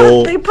is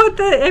old.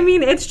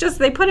 It's just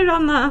they put it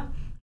on the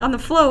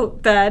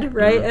float bed,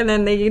 right? Mm-hmm.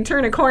 And then you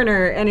turn a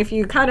corner, and if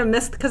you kind of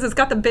miss, because it's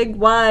got the big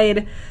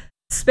wide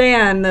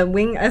span, the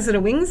wing, is it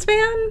a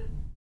wingspan?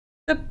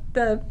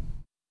 The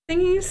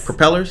thingies?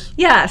 Propellers?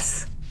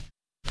 Yes.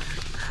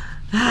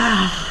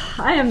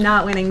 I am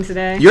not winning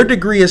today. Your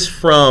degree is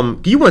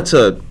from.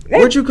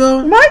 Where'd you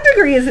go? My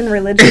degree is in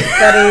religious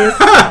studies.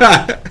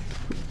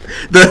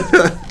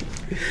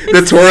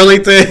 the twirly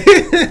thing.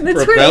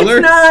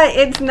 Propeller.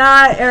 It's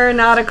not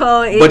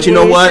aeronautical. But you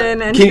know what?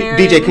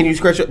 DJ, can you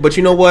scratch it? But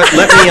you know what?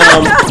 Let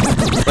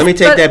me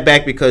take that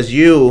back because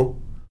you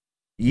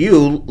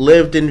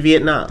lived in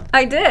Vietnam.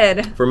 I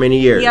did for many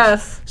years.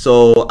 Yes.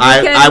 So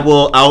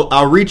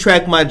I'll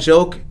retract my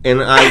joke,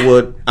 and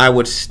I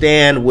would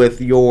stand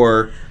with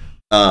your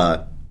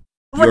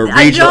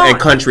regional and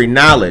country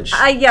knowledge.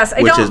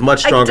 Which is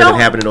much stronger than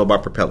having to know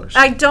about propellers.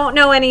 I don't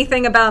know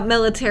anything about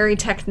military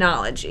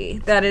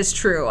technology. That is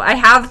true. I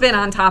have been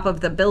on top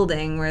of the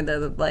building where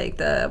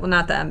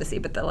not the embassy,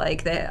 but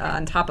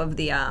on top of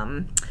the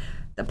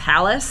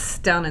palace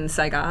down in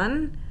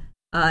Saigon.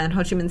 In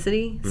Ho Chi Minh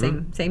City,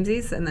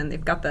 samesies, and then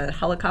they've got the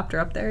helicopter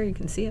up there. You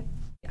can see it.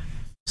 Yeah.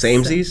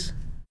 Samesies?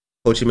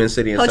 Ho Chi Minh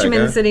City and Saigon? Ho Chi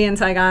Minh City and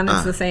Saigon.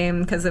 It's the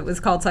same because it was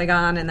called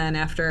Saigon, and then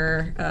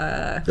after...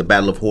 the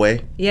Battle of Hue?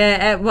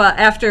 Yeah,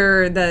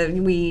 after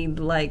we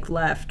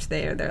left,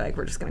 they're like,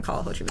 we're just going to call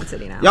it Ho Chi Minh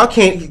City now. Y'all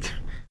can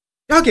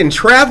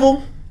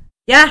travel?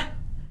 Yeah.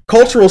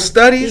 Cultural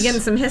studies? You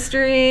getting some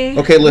history?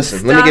 Okay,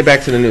 listen. Let me get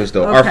back to the news,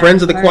 though. Okay. Our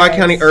friends of the Quad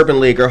County Urban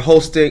League are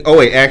hosting... Oh,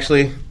 wait,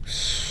 actually,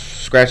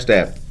 scratch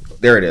that.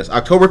 There it is.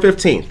 October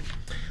 15th,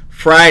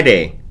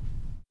 Friday.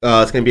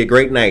 It's going to be a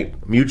great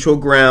night. Mutual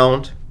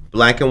Ground,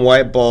 Black and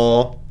White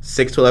Ball,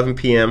 6 to 11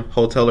 p.m.,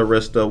 Hotel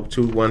Arista,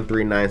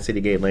 2139 City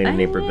Gate Lane in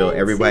Naperville.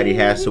 Everybody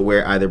has to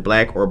wear either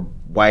black or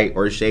white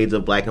or shades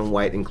of black and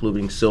white,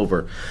 including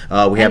silver.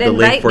 We have the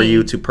link invite for me.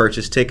 you to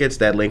purchase tickets.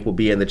 That link will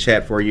be in the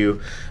chat for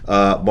you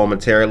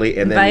momentarily.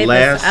 And then Invite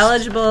this last,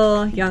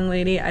 eligible young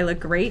lady. I look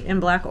great in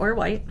black or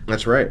white.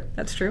 that's right.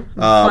 That's true.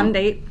 Fun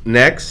date.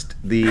 Next,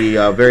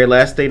 the very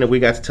last thing that we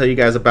got to tell you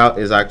guys about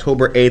is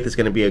October 8th. It's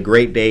going to be a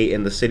great day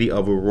in the city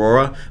of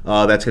Aurora.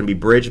 That's going to be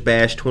Bridge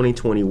Bash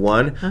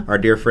 2021. Our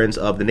dear friends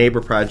of the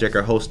Neighbor Project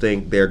are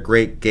hosting their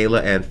great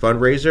gala and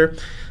fundraiser.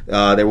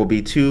 There will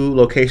be 2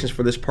 locations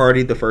for this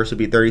party. The first will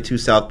be 32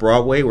 South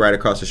Broadway, right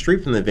across the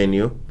street from the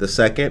venue. The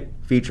second,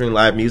 featuring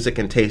live music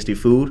and tasty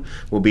food,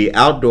 will be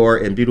outdoor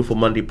in beautiful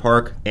Mundy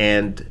Park.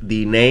 And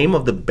the name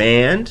of the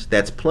band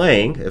that's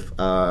playing, if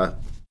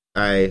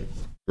I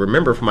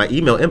remember from my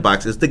email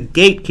inbox, is the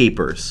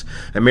Gatekeepers,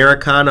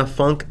 Americana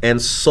Funk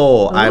and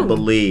Soul, I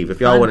believe. If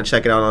y'all want to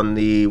check it out on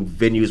the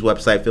venue's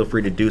website, feel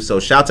free to do so.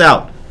 Shouts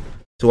out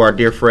to our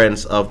dear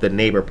friends of the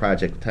Neighbor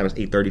Project. The time is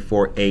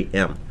 8:34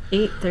 a.m.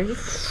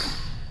 8:30.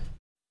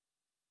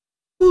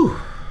 Whew.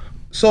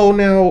 So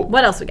now,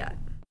 What else we got?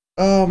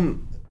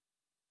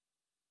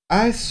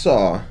 I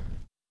saw,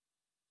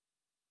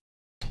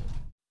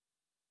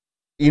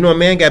 a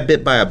man got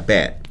bit by a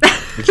bat.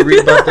 Did you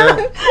read about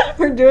that?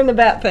 We're doing the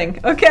bat thing.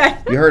 Okay.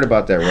 You heard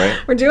about that, right?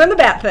 We're doing the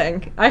bat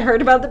thing. I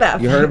heard about the bat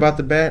thing. You heard about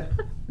the bat?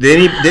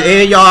 Did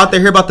any of y'all out there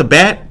hear about the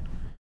bat?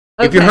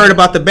 If you Okay. heard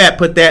about the bat,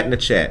 put that in the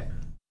chat.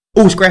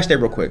 Ooh, scratch that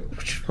real quick.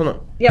 Hold on.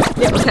 Yep,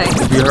 okay.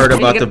 If you heard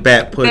about the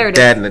bat, put There it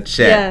that is. in the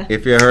chat. Yeah.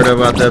 If you heard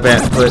about the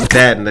bat, put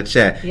that in the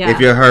chat. Yeah. If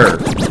you heard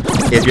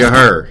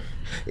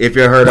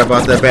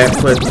about the bat,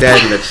 put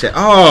that in the chat.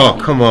 Oh,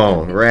 come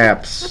on,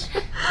 raps.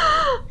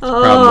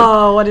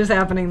 Oh, what is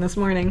happening this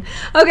morning?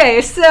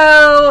 Okay,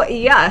 so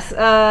yes,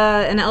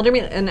 an elderly,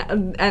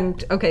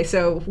 and okay,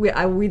 so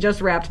we just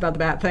rapped about the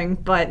bat thing,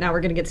 but now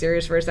we're gonna get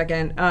serious for a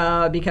second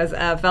because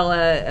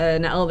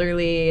an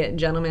elderly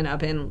gentleman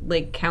up in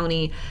Lake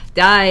County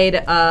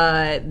died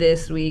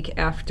this week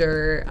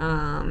after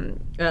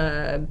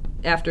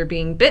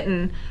being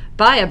bitten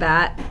by a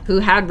bat who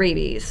had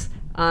rabies.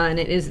 And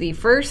it is the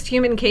first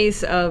human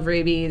case of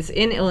rabies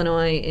in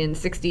Illinois in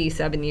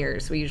 67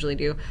 years. We usually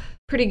do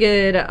pretty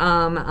good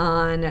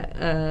on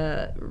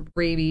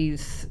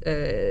rabies,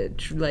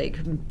 like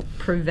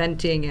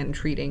preventing and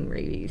treating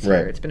rabies. Right.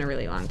 Here. It's been a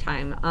really long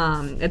time.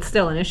 It's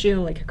still an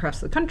issue, like across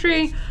the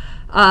country.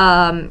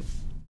 But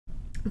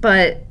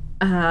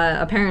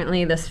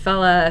apparently, this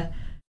fella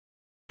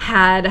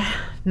had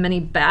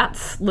many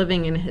bats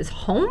living in his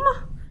home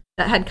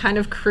that had kind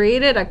of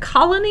created a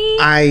colony,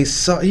 I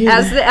saw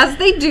as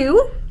they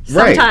do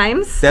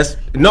sometimes. That's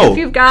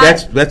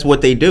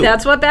what they do.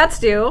 That's what bats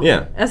do.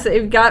 Yeah. As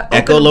you've got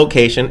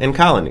Echolocation and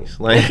colonies.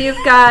 if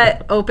you've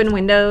got open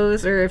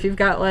windows, or if you've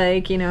got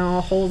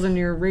holes in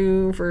your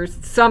roof or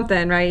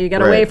something, right? You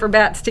got a way for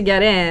bats to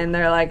get in.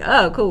 They're like,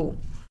 oh, cool.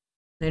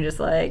 They just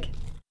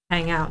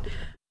hang out.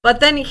 But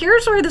then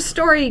here's where the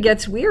story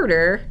gets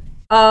weirder.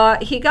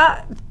 He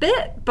got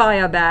bit by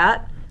a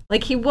bat.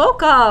 He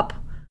woke up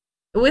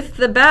with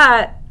the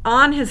bat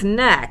on his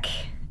neck,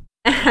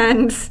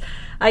 and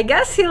I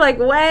guess he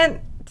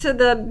went to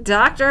the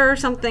doctor or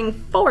something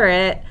for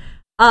it,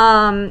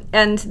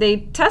 and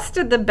they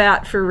tested the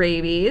bat for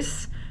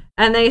rabies,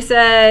 and they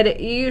said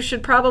you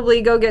should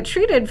probably go get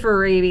treated for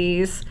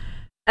rabies,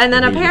 and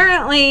then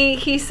apparently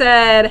he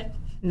said,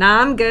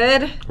 nah, I'm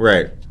good.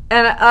 Right.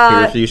 And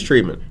he refused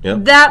treatment. Yep.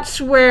 That's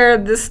where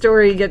the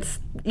story gets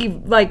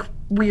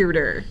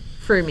weirder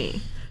for me.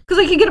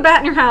 Because you get a bat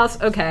in your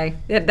house, okay,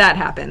 that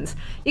happens.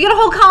 You get a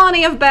whole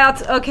colony of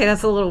bats, okay,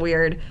 that's a little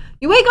weird.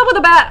 You wake up with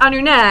a bat on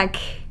your neck.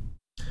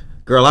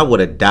 Girl, I would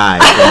have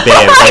died in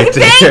bed right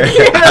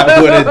there.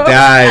 I would have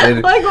died.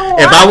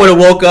 If I would have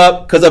woke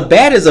up, because a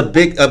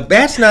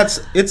bat's not,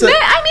 it's a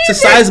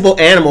sizable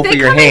animal for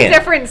your hand. They come in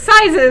different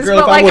sizes,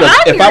 Girl,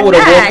 but if I would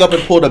have woke up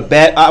and pulled a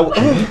bat,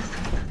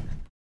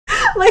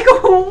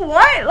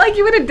 what?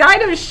 You would have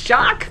died of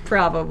shock,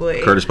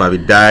 probably. Curtis probably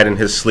died in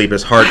his sleep.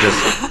 His heart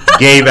just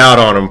gave out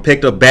on him.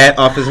 Picked a bat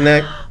off his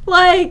neck.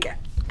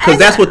 Because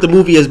that's what the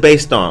movie is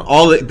based on.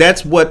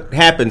 That's what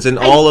happens in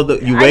all of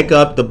the. You wake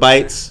up, the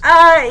bites.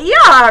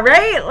 Yeah,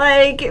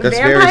 right. That's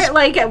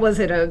vampire. Was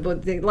it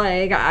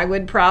I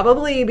would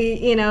probably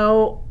be.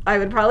 I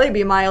would probably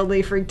be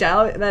mildly freaked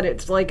out that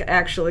it's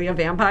actually a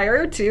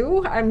vampire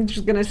too. I'm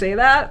just gonna say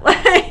that.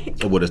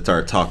 I would have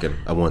started talking.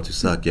 I want to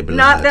suck your blood.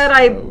 Not that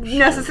I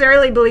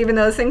necessarily believe in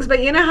those things,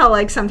 but you know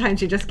how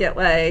sometimes you just get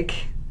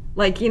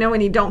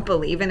when you don't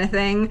believe in a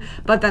thing,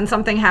 but then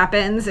something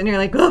happens and you're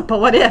like, oh, but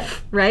what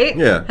if, right?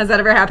 Yeah. Has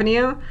that ever happened to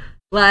you?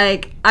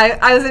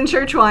 I was in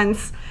church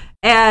once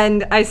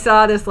and I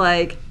saw this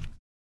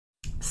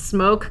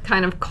smoke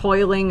kind of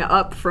coiling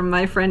up from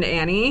my friend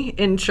Annie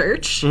in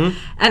church. Mm-hmm.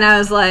 And I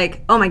was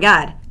like, oh my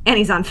God,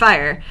 Annie's on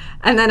fire.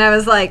 And then I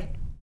was like,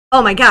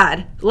 oh my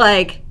God,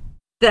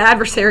 the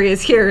adversary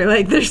is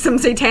here. There's some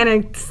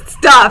satanic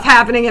stuff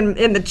happening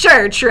in the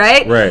church,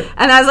 right? Right.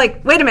 And I was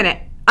like, wait a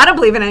minute. I don't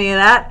believe in any of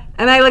that.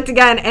 And I looked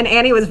again, and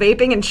Annie was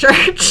vaping in church.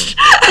 And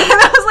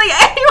I was like,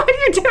 Annie, what are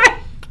you doing?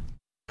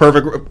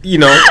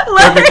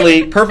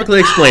 perfect, perfectly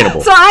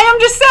explainable. So I am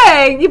just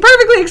saying,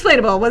 perfectly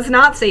explainable was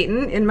not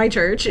Satan in my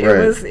church.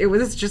 It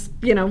was just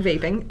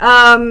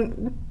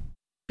vaping.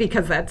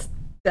 Because that's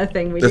the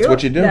thing we do. That's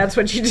what you do. That's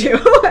what you do.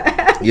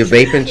 You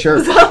vape in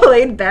church. It's a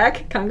laid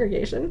back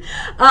congregation.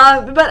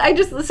 But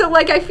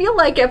I feel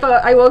like if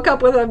I woke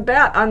up with a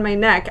bat on my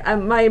neck,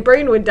 my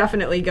brain would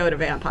definitely go to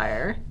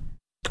vampire.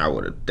 I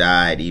would have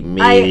died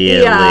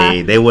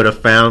immediately. They would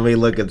have found me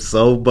looking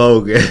so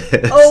bogus.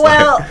 Oh,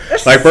 well.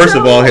 First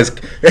of all, his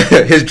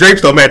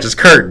drapes don't match his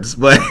curtains.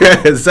 But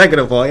second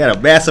of all, he had a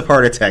massive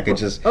heart attack and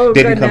just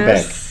didn't come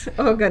back.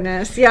 Oh,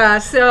 goodness. Yeah.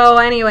 So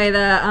anyway,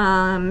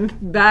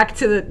 back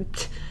to the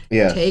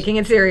taking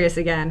it serious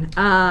again.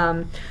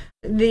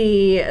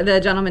 The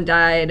gentleman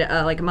died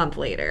like a month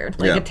later.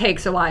 It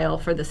takes a while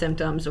for the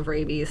symptoms of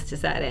rabies to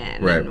set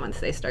in. Right. And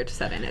once they start to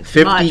set in, it's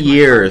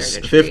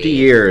 50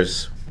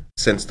 years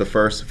since the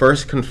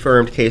first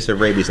confirmed case of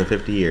rabies in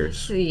 50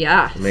 years.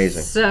 Yeah.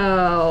 Amazing.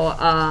 So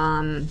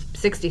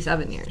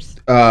 67 years.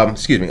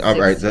 Excuse me. All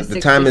right. The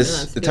time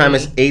is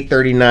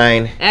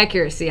 8:39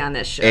 accuracy on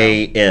this show.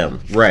 A.M.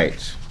 Right.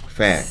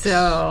 Facts.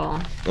 So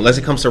unless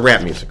it comes to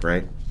rap music,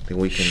 right? Then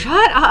we can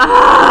shut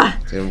up.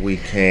 Then we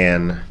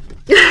can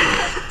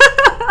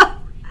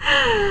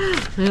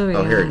Oh,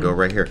 here it go,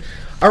 right here.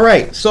 All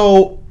right,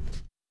 so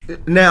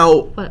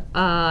now,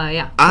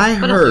 I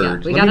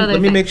heard.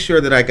 Let me make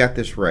sure that I got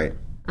this right.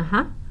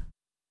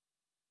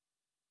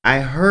 I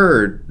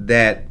heard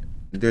that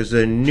there's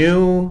a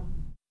new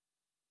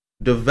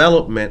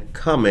development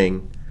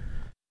coming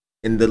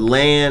in the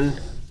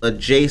land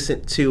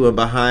adjacent to and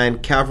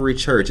behind Calvary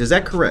Church. Is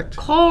that correct?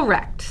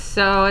 Correct.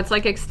 So it's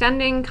like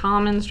extending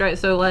Commons Drive.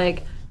 So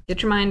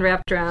get your mind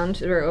wrapped around.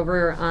 We're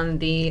over on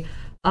the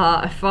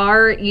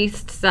far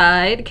east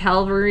side.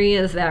 Calvary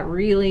is that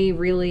really,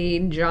 really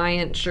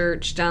giant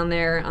church down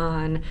there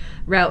on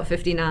Route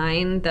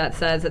 59 that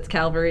says it's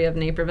Calvary of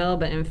Naperville,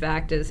 but in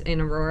fact is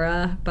in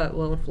Aurora, but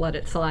we'll let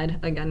it slide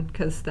again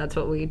because that's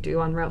what we do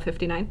on Route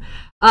 59.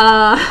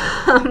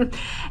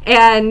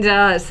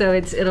 So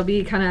it'll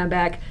be kind of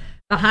back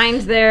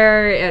behind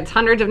there. It's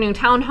hundreds of new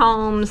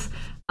townhomes.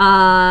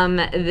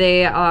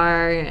 They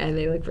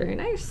look very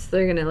nice.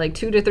 They're gonna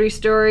 2 to 3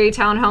 story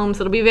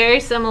townhomes. It'll be very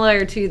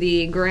similar to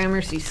the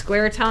Gramercy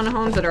Square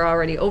townhomes that are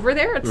already over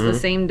there. It's the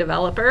same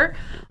developer.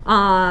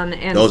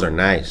 And those are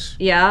nice.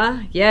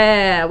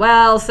 Yeah.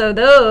 Well, so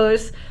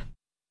those,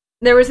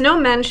 there was no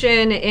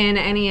mention in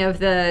any of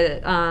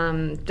the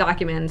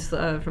documents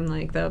from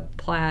the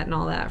plat and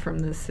all that from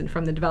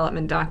the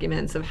development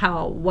documents of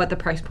what the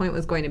price point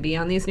was going to be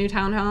on these new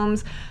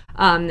townhomes.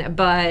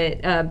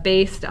 But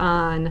based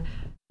on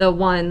the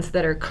ones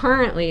that are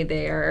currently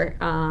there,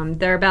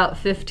 they're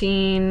about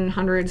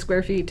 1,500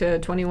 square feet to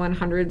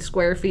 2,100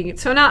 square feet.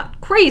 So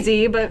not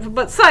crazy,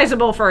 but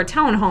sizable for a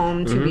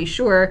townhome to be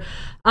sure.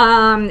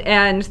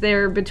 And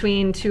they're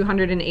between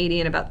 $280,000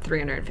 and about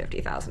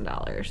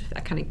 $350,000.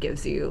 That kind of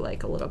gives you a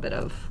little bit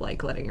of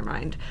letting your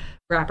mind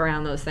wrap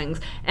around those things.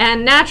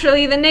 And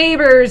naturally, the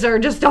neighbors are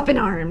just up in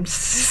arms.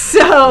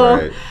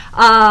 So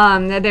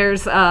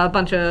there's a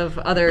bunch of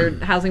other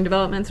housing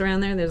developments around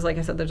there. There's, like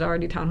I said, there's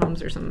already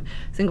townhomes or some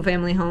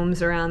single-family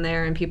homes around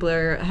there, and people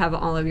have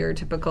all of your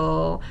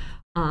typical.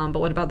 But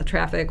what about the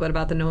traffic? What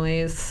about the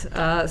noise?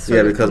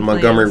 Because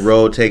Montgomery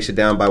Road takes you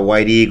down by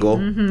White Eagle.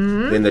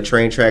 Then the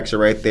train tracks are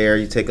right there.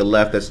 You take a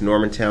left, that's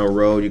Normantown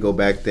Road. You go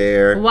back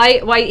there.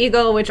 White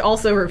Eagle, which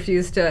also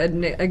refused to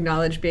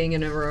acknowledge being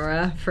in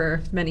Aurora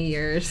for many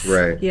years.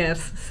 Right.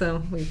 Yes,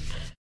 so we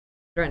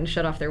threatened to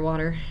shut off their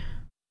water.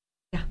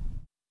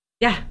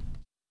 Yeah.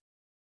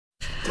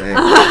 Dang.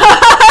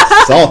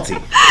 Salty.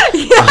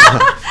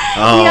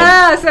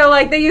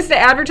 So they used to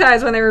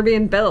advertise when they were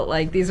being built,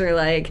 these are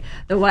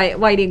the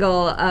White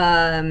Eagle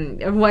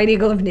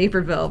of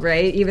Naperville,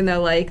 right? Even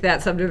though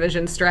that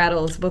subdivision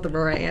straddles both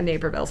Aurora and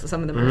Naperville, so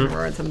some of them are in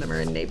Aurora and some of them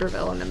are in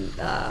Naperville, and then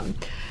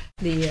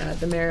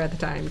the mayor at the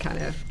time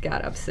kind of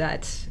got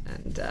upset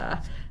and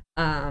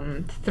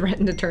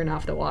threatened to turn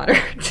off the water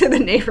to the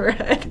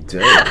neighborhood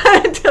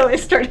until they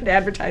started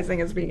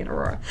advertising as being in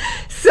Aurora.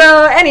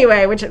 So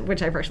anyway, which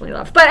I personally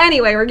love. But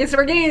anyway, we're getting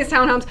these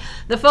townhomes.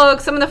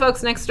 Some of the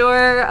folks next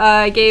door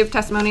gave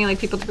testimony like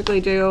people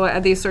typically do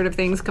at these sort of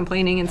things,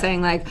 complaining and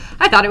saying I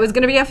thought it was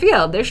going to be a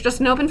field. There's just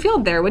an open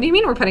field there. What do you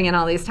mean we're putting in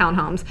all these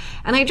townhomes?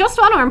 And I just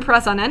want to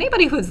impress on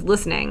anybody who's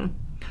listening,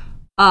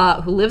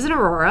 who lives in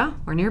Aurora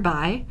or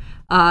nearby,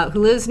 who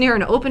lives near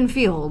an open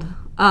field.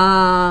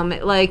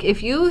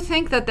 If you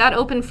think that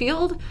open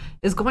field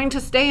is going to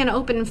stay an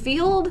open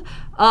field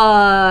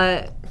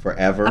forever,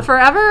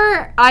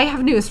 I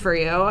have news for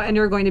you, and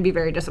you're going to be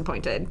very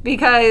disappointed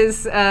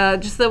because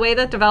just the way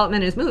that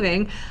development is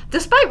moving,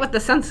 despite what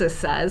the census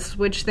says,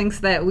 which thinks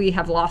that we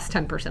have lost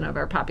 10% of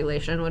our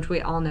population, which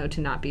we all know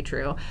to not be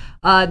true,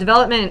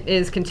 development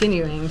is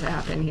continuing to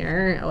happen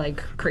here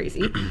like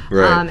crazy.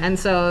 Right. And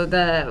so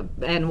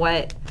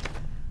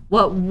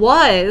what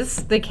was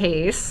the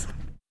case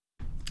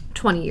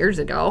 20 years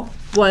ago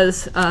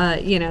was,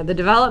 the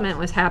development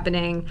was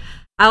happening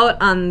out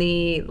on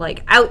the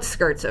like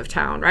outskirts of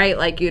town, right?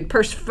 Like you'd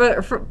push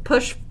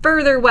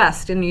further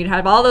west, and you'd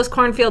have all those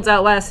cornfields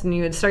out west, and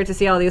you would start to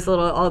see all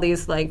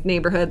these like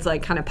neighborhoods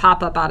like kind of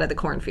pop up out of the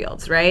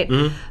cornfields, right?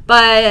 Mm-hmm.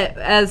 But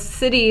as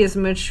cities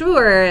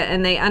mature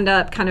and they end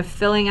up kind of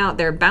filling out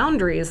their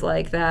boundaries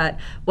like that,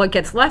 what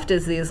gets left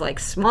is these like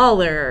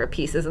smaller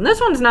pieces. And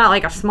this one's not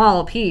like a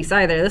small piece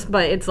either.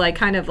 But it's like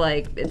kind of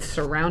like it's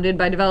surrounded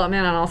by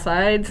development on all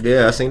sides.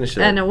 Yeah, I've seen the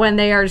show. And when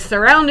they are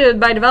surrounded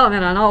by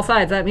development on all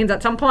sides, that means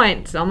at some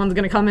point someone's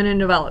going to come in and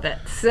develop it.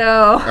 So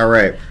all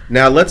right,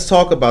 now let's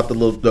talk about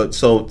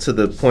so to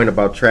the point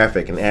about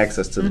traffic and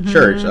access to the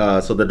church.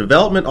 So the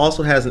development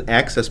also has an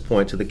access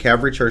point to the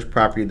Calvary Church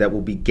property that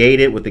will be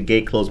gated with the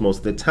gate closed most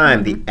of the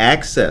time. The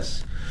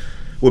access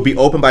will be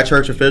opened by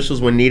church officials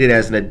when needed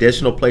as an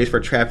additional place for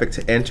traffic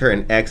to enter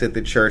and exit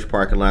the church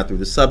parking lot through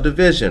the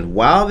subdivision.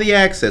 While the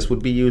access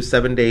would be used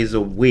 7 days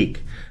a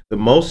week, the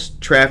most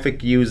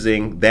traffic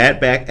using that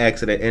back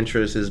exit at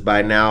entrance is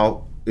by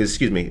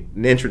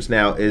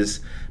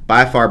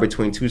far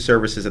between two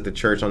services at the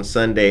church on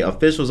Sunday.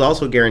 Officials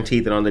also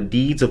guaranteed that on the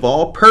deeds of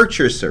all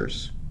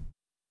purchasers,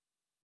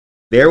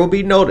 there will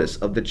be notice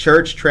of the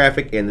church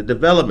traffic in the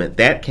development.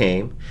 That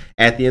came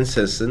at the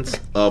insistence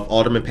of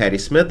Alderman Patty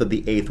Smith of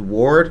the 8th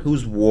Ward,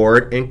 whose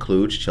ward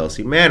includes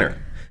Chelsea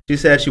Manor. She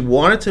said she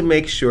wanted to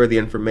make sure the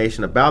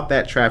information about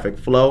that traffic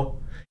flow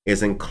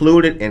is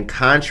included in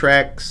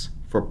contracts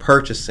for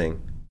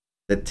purchasing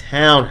the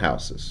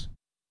townhouses.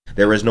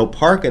 There is no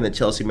park in the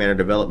Chelsea Manor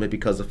development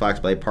because the Fox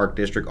Valley Park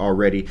District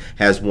already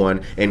has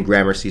one in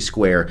Gramercy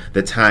Square.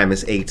 The time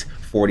is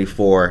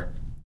 8:44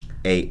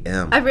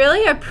 a.m. I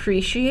really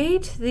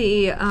appreciate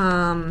the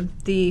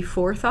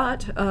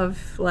forethought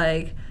of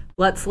like,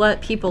 let's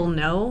let people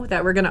know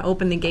that we're going to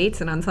open the gates,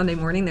 and on Sunday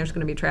morning there's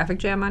going to be traffic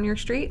jam on your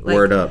street. Like,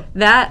 word up.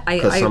 That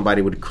because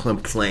somebody would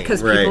complain.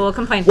 Because people will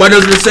complain. Why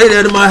doesn't it say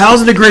that in my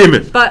housing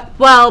agreement? But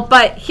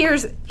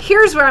here's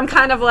where I'm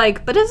kind of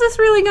like, but is this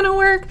really going to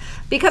work?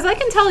 Because I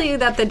can tell you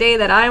that the day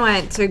that I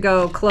went to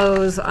go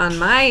close on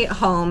my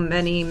home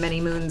many, many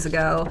moons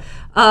ago,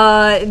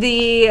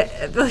 the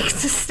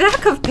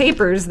stack of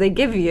papers they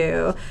give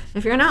you,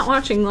 if you're not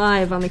watching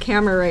live on the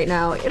camera right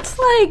now, it's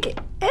like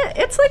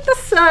the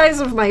size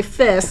of my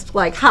fist,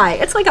 like high.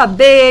 It's like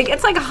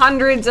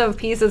hundreds of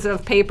pieces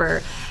of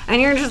paper,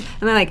 and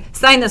they're like,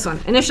 sign this one,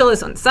 initial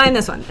this one, sign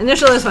this one,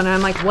 initial this one, and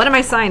I'm like, what am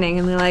I signing?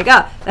 And they're like,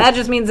 oh, that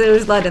just means that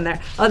there's lead in there.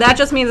 Oh, that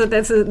just means that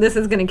this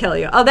is going to kill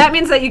you. Oh, that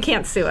means that you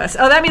can't sue us.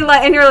 Oh, that means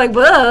and you're like,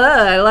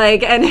 blah,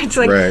 like, and it's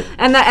like, right.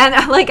 and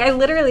like I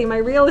literally, my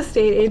real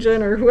estate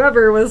agent or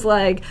whoever was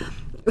like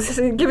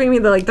giving me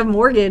the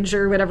mortgage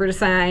or whatever to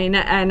sign,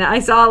 and I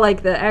saw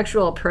like the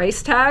actual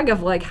price tag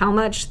of like how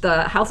much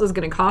the house is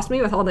going to cost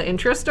me with all the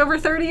interest over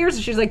 30 years,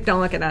 and she's like, don't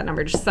look at that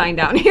number, just sign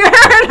down here.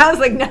 And I was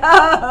like,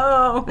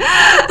 no.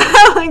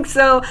 Like,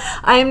 so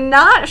I'm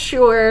not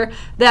sure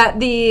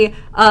that the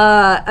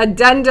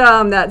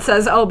addendum that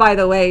says, oh, by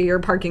the way, your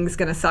parking's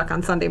going to suck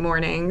on Sunday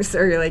mornings,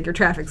 or like your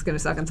traffic's going to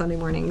suck on Sunday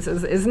mornings,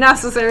 is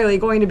necessarily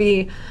going to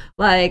be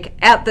like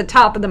at the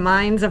top of the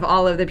minds of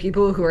all of the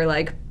people who are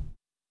like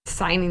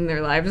signing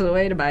their lives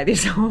away to buy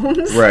these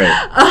homes. Right.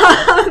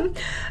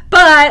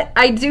 But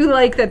I do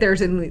like that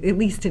there's at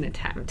least an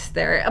attempt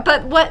there.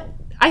 But what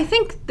I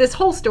think this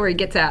whole story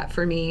gets at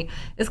for me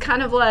is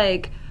kind of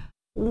like,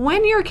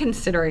 when you're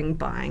considering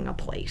buying a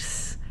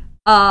place,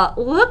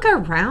 look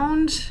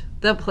around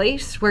the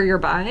place where you're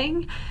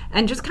buying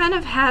and just kind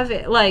of have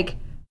it like,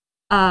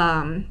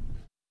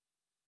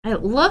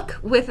 look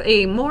with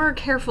a more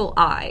careful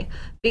eye,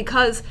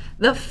 because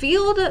the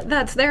field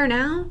that's there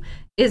now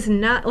is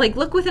not, like,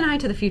 look with an eye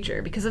to the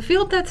future, because the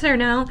field that's there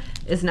now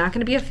is not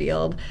going to be a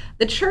field.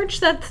 The church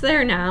that's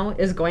there now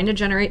is going to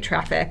generate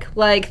traffic.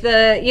 Like,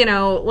 the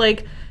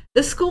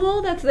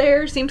school that's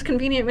there seems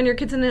convenient when your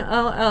kid's in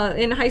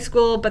high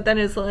school, but then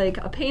is like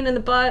a pain in the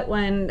butt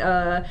when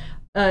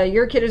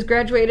your kid has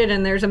graduated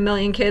and there's a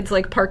million kids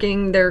like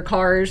parking their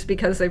cars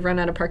because they've run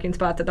out of parking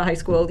spots at the high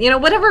school.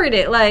 Whatever it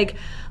is,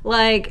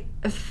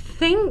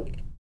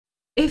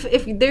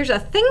 if there's a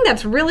thing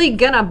that's really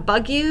gonna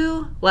bug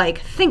you, like,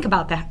 think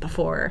about that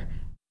before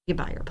you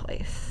buy your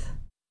place.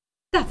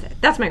 That's it.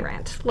 That's my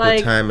rant. Like,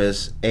 the time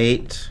is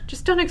 8.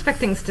 Just don't expect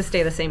things to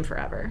stay the same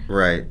forever.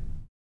 Right.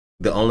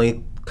 The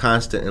only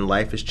constant in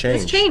life is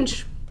change. It's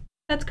change.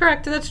 That's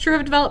correct. That's true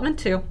of development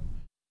too.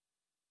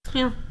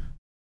 Yeah.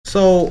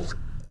 So,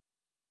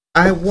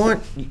 I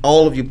want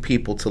all of you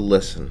people to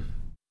listen.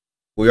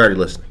 We're already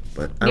listening,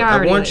 but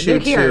I want you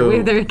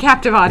to... They're a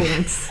captive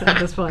audience at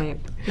this point.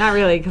 Not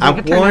really, because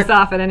they could turn this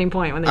off at any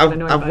point when they get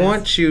annoyed by us. I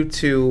want you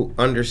to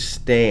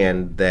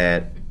understand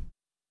that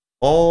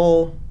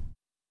all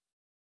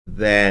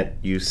that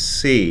you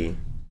see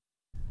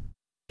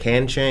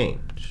can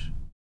change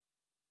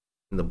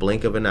in the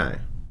blink of an eye.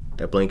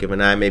 That blink of an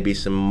eye may be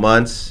some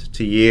months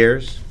to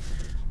years,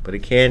 but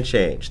it can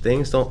change.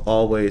 Things don't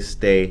always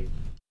stay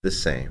the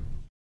same.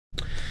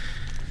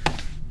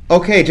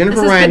 Okay,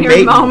 Jennifer Ryan Mayton. This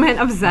has been your moment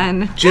of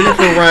zen.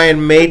 Jennifer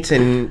Ryan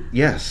Mayton,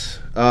 yes.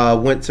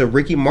 went to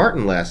Ricky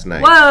Martin last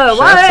night. Whoa,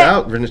 Shouts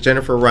out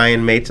Jennifer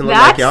Ryan Mason. Looked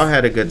like y'all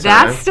had a good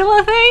time. That's still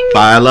a thing?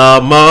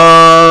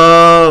 Bailamos.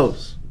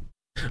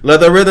 Let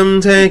the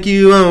rhythm take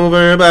you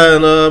over.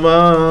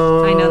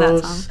 Bailamos. I know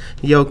that song.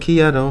 Yo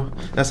quiero.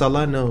 That's all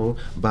I know.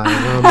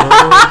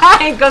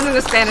 Bailamos. It goes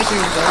into Spanish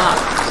and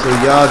So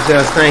y'all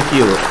just thank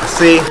you.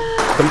 See,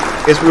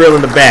 it's real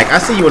in the back. I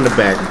see you in the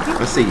back.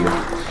 I see you.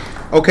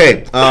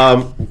 Okay,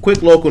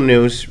 quick local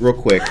news, real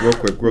quick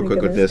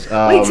with this.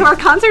 Wait, so our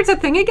concert's a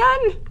thing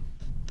again?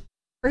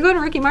 We're going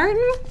to Ricky Martin?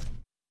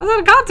 I was at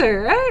a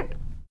concert, right?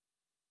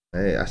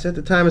 Hey, I said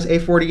the time is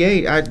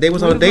 8:48. They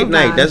was on a Beautiful date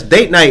night. guy. That's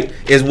date night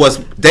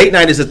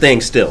is a thing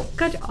still.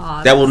 Good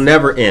job. That will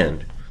never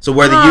end. So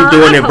whether you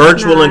doing I it hope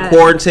virtual in not.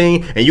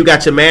 quarantine and you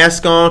got your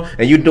mask on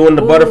and you doing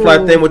the butterfly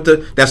Ooh. thing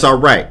with that's all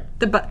right.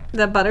 The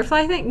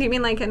butterfly thing? Do you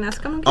mean like an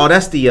Eskimo? Oh,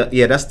 that's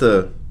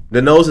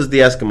the nose is the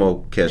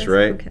Eskimo kiss,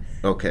 right? kiss.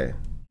 Okay.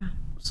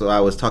 So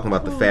I was talking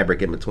about the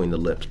fabric in between the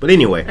lips. But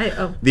anyway,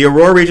 the I'm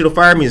Aurora Regional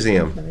Fire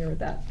Museum familiar with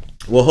that.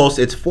 will host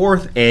its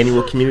 4th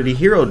annual Community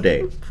Hero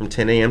Day from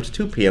 10 a.m. to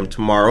 2 p.m.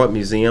 tomorrow at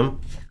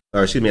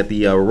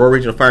the Aurora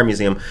Regional Fire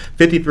Museum,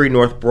 53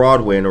 North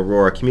Broadway in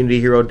Aurora. Community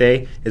Hero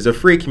Day is a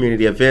free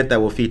community event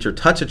that will feature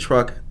Touch a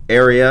Truck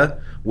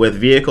area with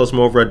vehicles from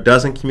over a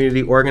dozen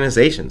community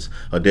organizations.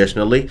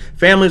 Additionally,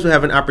 families will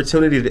have an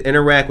opportunity to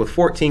interact with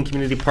 14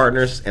 community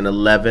partners and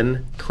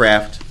 11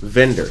 craft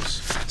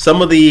vendors. Some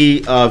of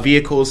the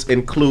vehicles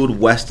include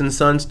Weston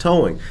Sons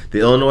Towing, the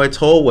Illinois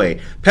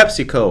Tollway,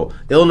 PepsiCo,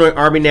 Illinois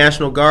Army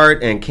National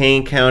Guard, and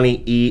Kane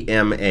County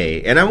EMA.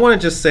 And I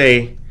want to just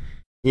say,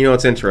 you know,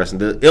 it's interesting.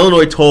 The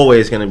Illinois Tollway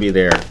is going to be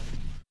there.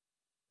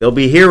 There'll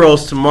be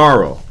heroes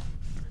tomorrow.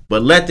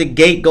 But let the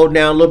gate go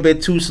down a little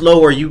bit too slow,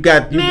 or you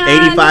got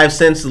 85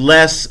 cents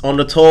less on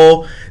the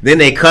toll. Then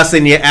they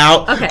cussing you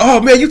out. Okay.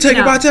 Oh man, you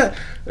taking about that?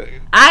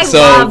 I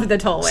love the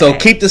tollway. So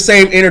keep the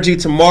same energy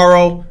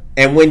tomorrow.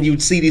 And when you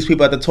see these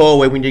people at the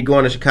tollway, when you're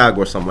going to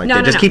Chicago or something like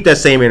that, just keep that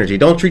same energy.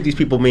 Don't treat these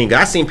people mean.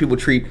 I've seen people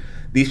treat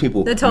these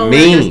people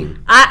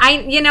mean.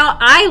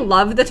 I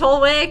love the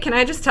tollway. Can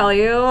I just tell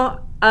you?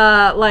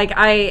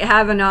 I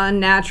have an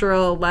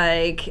unnatural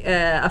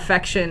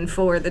affection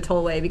for the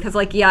tollway because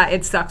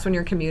it sucks when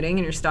you're commuting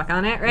and you're stuck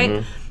on it, right?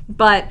 Mm-hmm.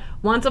 But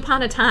once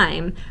upon a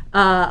time,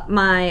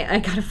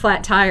 I got a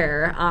flat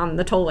tire on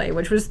the tollway,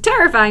 which was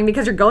terrifying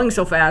because you're going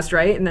so fast,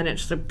 right? And then it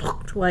just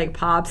pops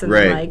and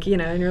then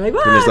and you're like,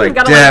 what? And it's like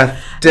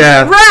death,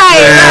 death,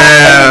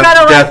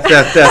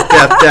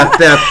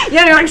 yeah,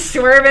 and you're like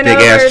swerving big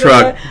over ass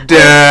truck,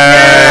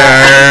 death.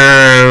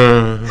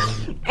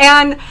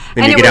 And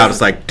you get out, it's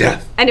like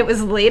death. And it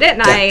was late at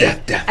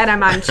night, death. And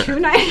I'm on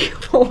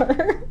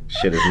 294.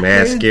 Shit is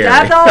mad scary.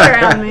 Death all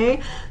around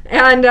me.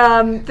 And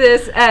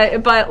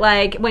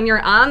when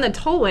you're on the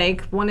tollway,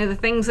 one of the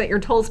things that your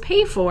tolls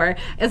pay for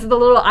is the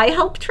little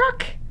iHelp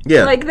truck.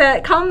 Yeah.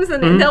 That comes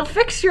and they'll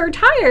fix your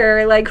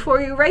tire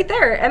for you right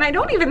there. And I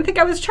don't even think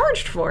I was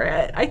charged for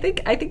it. I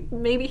think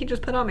maybe he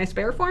just put on my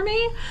spare for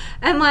me.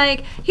 And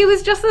he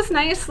was just this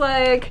nice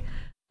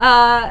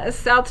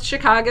South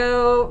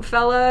Chicago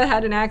fella,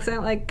 had an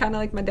accent kind of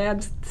like my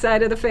dad's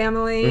side of the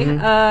family,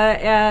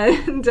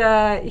 and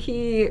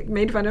he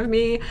made fun of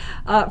me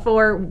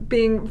for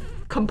being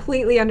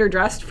completely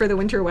underdressed for the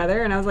winter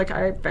weather, and I was like,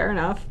 all right, fair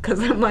enough, because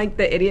I'm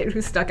the idiot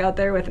who's stuck out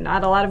there with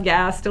not a lot of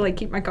gas to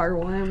keep my car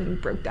warm and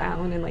broke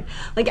down and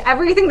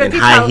everything that and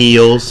high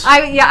heels.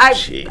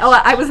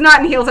 I was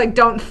not in heels, I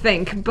don't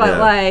think,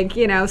 but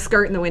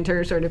skirt in the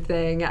winter sort of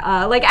thing,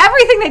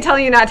 everything they tell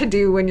you not to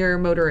do when you're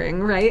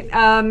motoring, right?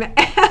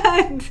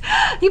 And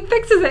he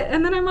fixes it,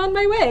 and then I'm on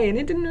my way, and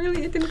it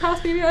didn't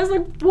cost me. I was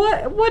like,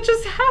 what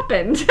just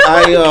happened?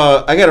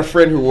 I got a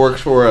friend who works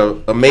for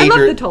a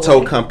major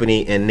tow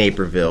company in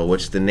Naperville,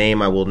 which the name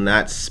I will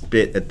not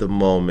spit at the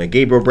moment.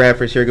 Gabriel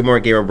Bradford's here. Good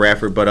morning, Gabriel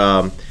Bradford.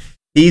 But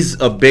he's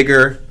a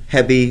bigger,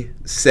 heavy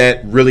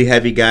set, really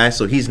heavy guy,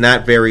 so he's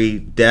not very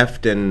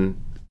deft and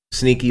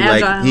sneaky.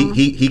 Agile.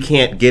 He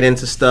can't get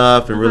into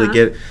stuff and really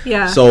get.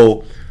 Yeah.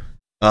 So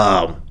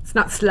it's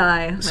not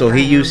sly. So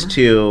he used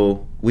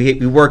to.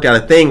 We worked out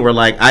a thing where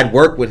I'd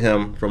work with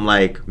him from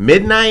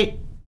midnight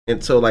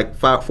until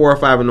 4 or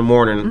 5 in the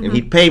morning, and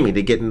he'd pay me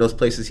to get in those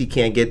places he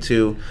can't get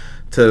to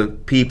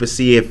peep and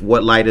see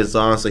what light is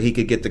on, so he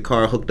could get the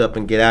car hooked up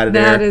and get out of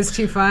there. That is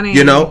too funny.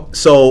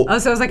 So it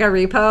was like a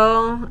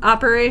repo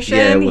operation.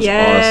 Yeah, it was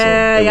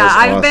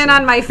awesome. I've been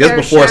on my fair share.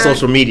 Just before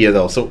social media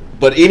though. So,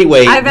 but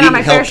anyway, I've been on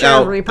my fair helped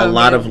share of out repo a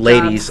lot of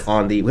ladies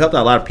jobs. we helped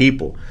out a lot of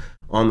people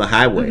on the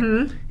highway,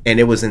 and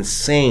it was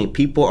insane.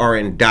 People are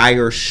in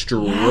dire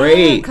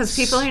straits because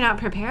people are not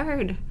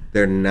prepared.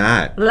 They're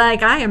not.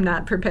 I am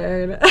not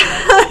prepared.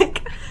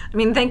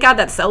 Thank God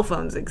that cell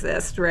phones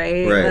exist,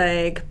 right?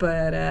 Right.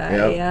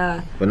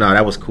 Yeah. But no,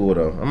 that was cool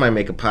though. I might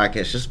make a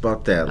podcast just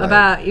about that.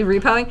 About you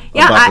repoing?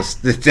 Yeah.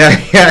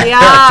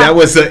 That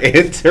was an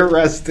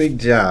interesting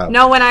job.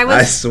 No,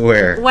 I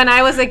swear. When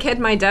I was a kid,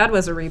 my dad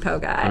was a repo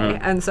guy,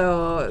 and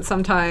so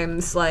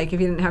sometimes if you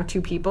didn't have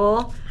 2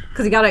 people,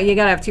 because you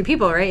gotta have two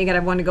people, right? You gotta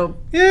have one to go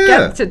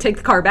to take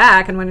the car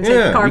back, and one to take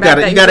the car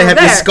back. You gotta have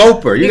your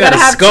scoper. You gotta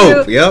have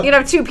scope. You gotta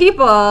have two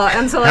people,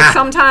 and so like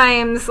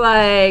sometimes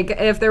like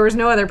if there was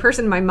no other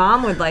person, my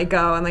mom would like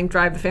go and like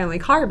drive the family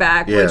car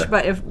back.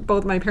 But if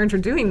both my parents were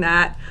doing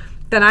that,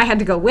 then I had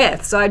to go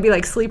with. So I'd be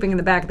like sleeping in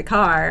the back of the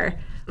car.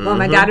 Well,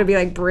 my dad would be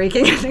like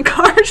breaking into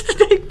cars to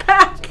take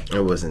back. It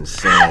was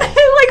insane.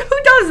 Like, who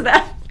does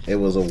that? It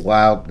was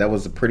that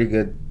was a pretty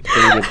good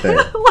thing.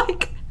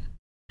 Like,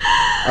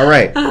 all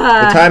right.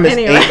 The time is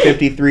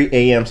 8:53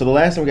 a.m. So the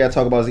last thing we got to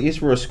talk about is the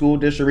East Aurora School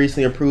District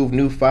recently approved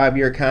new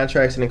 5-year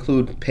contracts that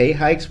include pay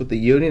hikes with the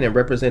union and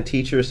represent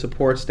teachers,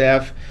 support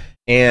staff,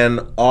 and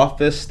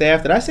office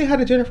staff. Did I say hi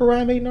to Jennifer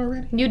Ryan Maiden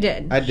already? You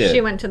did. I did.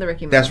 She went to the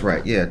Ricky Moore. That's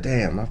right. Yeah,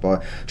 damn, my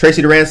fault.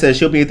 Tracy Duran says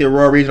she'll be at the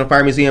Aurora Regional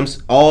Fire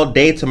Museums all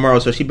day tomorrow,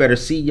 so she better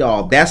see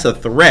y'all. That's a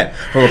threat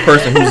from a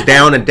person who's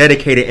down and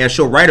dedicated, and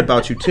she'll write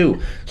about you, too.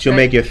 She'll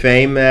make you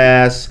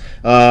famous.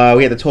 We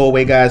had the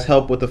tollway guys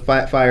help with the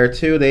fire,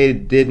 too. They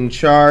didn't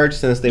charge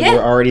since they were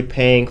already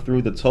paying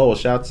through the toll.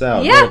 Shouts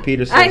out. Yeah. Laura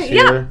Peterson's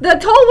here. Yeah, the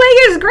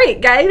tollway is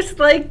great, guys.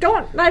 Like,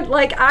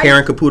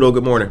 Karen Caputo,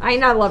 good morning.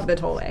 I love the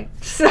tollway.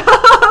 So...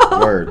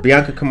 Word.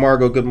 Bianca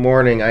Camargo, good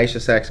morning. Aisha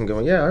Saxon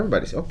going, yeah,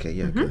 everybody's okay,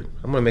 yeah, good.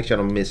 I'm going to make sure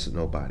I don't miss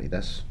nobody.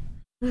 That's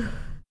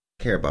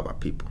care about my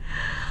people.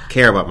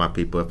 Care about my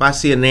people. If I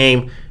see a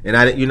name and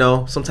I,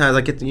 sometimes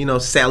I get to,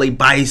 Sally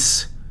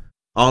Bice,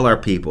 all our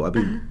people. I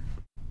mean,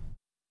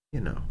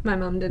 my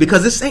mom did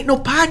because this ain't no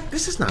pod.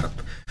 This is not a.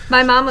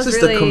 My mom was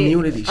really a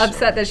community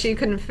upset show. that she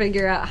couldn't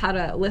figure out how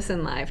to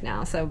listen live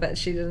now. So, but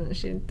she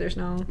doesn't. There's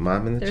no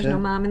mom in the chat. There's no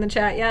mom in the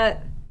chat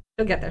yet.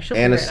 She'll get there. She'll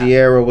Anna figure it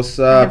Sierra, what's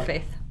up? I have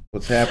faith.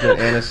 What's happening,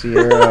 Anna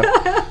Sierra?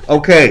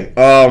 Okay,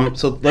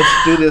 so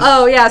let's do this.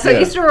 Oh, yeah, so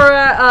East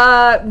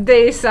Aurora,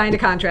 they signed a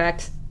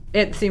contract.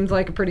 It seems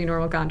like a pretty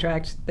normal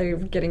contract. They're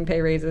getting pay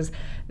raises.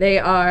 They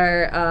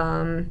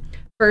are,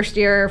 first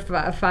year,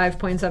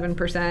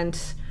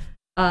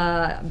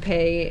 5.7%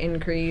 pay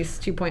increase,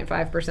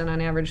 2.5% on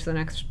average the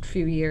next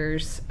few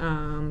years,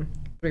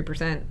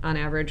 3% on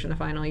average in the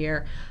final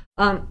year.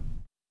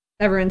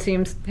 Everyone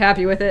seems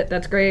happy with it.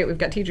 That's great. We've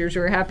got teachers who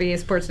are happy,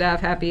 support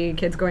staff happy,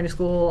 kids going to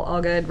school, all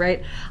good,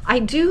 right? I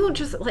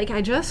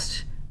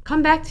just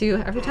come back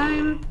to every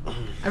time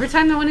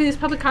that one of these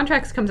public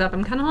contracts comes up,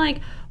 I'm kind of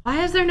like,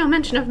 why is there no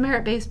mention of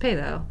merit-based pay,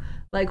 though?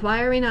 Like,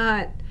 why are we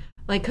not,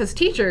 like, because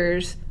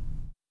teachers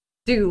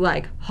do,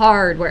 like,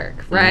 hard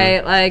work,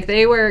 right? Like,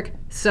 they work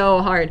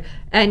so hard.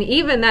 And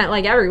even that,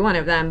 like, every one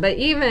of them, but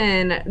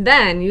even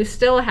then, you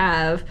still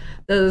have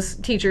those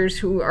teachers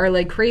who are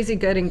like crazy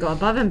good and go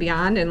above and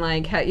beyond and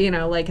like,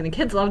 and the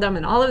kids love them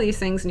and all of these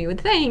things. And you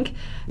would think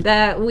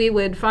that we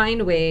would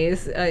find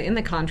ways in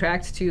the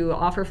contract to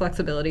offer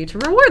flexibility to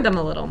reward them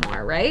a little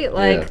more, right?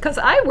 Like, because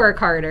I work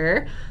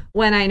harder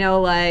when I know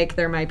like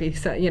there might be,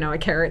 a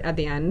carrot at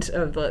the end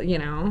of the,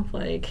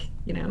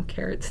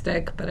 carrot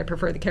stick, but I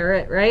prefer the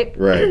carrot, right?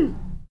 Right.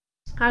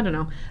 I don't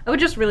know. I would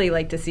just really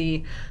like to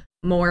see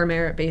more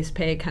merit-based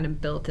pay kind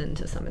of built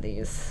into some of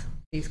these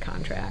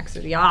contracts, or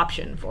the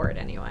option for it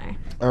anyway.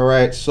 All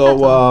right,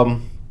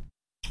 so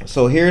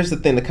so here's the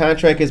thing. The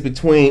contract is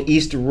between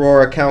East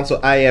Aurora Council,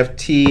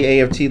 AFT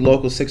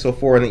Local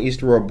 604, and the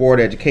East Aurora Board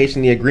of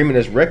Education. The agreement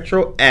is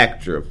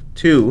retroactive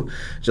to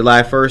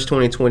July 1st,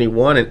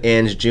 2021, and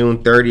ends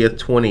June 30th,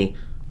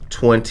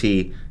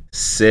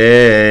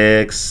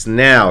 2026.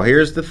 Now,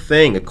 here's the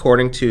thing.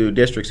 According to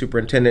District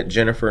Superintendent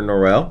Jennifer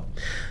Norrell,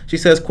 she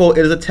says, quote,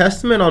 "It is a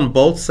testament on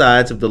both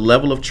sides of the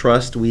level of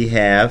trust we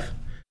have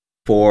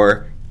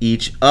for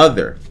each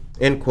other,"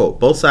 end quote.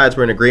 Both sides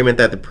were in agreement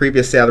that the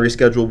previous salary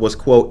schedule was,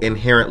 quote,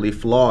 "inherently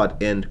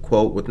flawed," end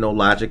quote, with no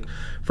logic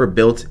for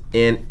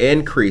built-in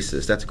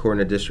increases. That's according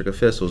to district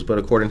officials. But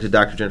according to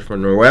Dr. Jennifer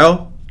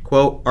Norrell,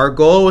 quote, "Our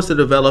goal was to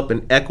develop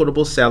an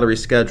equitable salary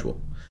schedule.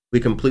 We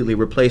completely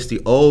replaced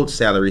the old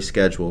salary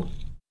schedule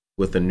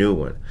with a new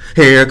one.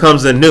 Here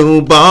comes the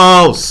new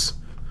boss,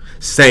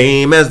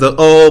 same as the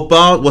old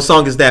boss." What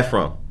song is that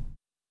from?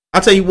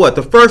 I'll tell you what,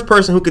 the first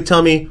person who could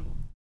tell me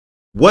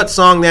what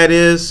song that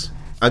is,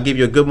 I'll give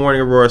you a Good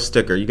Morning Aurora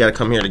sticker. You got to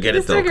come here to get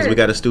it, though, because we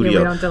got a studio. Yeah,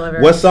 we don't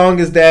deliver. What song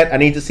is that? I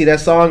need to see that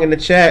song in the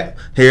chat.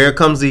 Here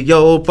comes the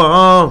old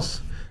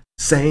boss.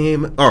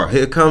 Same. Or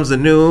here comes the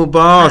new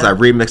boss. I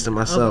remixed it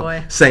myself. Oh,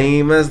 boy.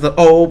 Same as the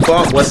old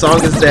boss. What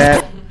song is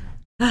that?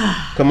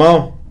 Come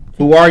on.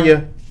 Who are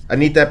you? I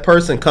need that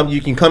person.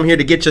 You can come here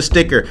to get your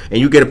sticker,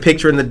 and you get a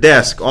picture in the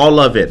desk. All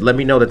of it. Let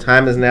me know. The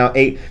time is now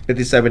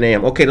 8:57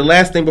 a.m. Okay, the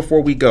last thing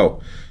before we go.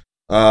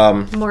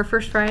 More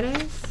First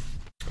Fridays?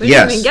 We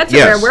Yes, didn't even get to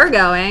yes. where we're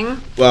going.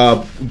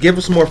 Give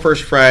us more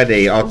First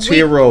Friday.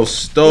 Altiro,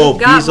 Stope,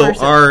 we've got Diesel more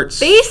stuff. Arts,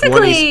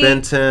 Basically, 20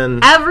 Spenton.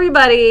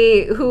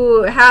 Everybody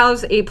who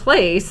has a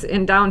place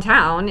in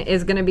downtown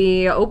is going to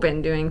be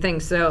open doing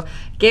things. So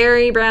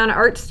Gary Brown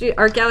Art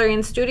Gallery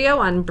and Studio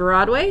on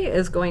Broadway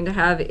is going to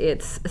have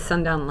its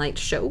Sundown Light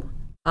show,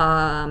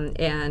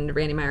 and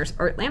Randy Myers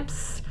Art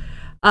Lamps.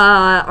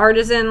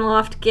 Artisan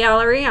Loft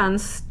Gallery on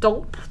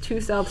Stope,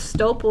 2 South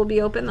Stope will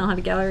be open. They'll have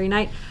a gallery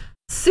night.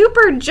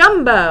 Super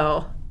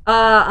Jumbo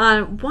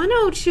on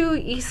 102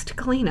 East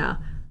Galena.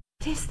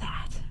 What is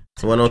that?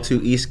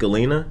 102 East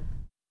Galena.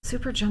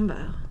 Super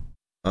Jumbo.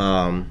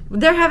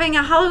 They're having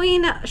a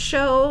Halloween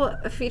show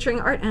featuring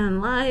art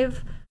and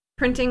live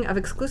printing of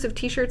exclusive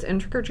T-shirts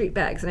and trick-or-treat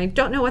bags. And I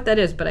don't know what that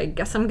is, but I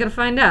guess I'm going to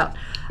find out.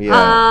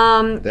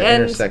 Yeah, the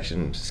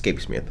intersection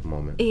escapes me at the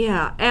moment.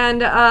 Yeah,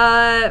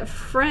 and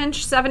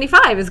French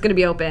 75 is going to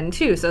be open,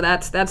 too. So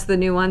that's the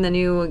new one, the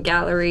new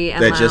gallery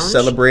and that lounge. just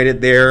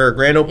celebrated their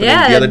grand opening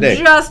the other day.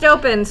 Yeah, just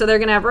opened. So they're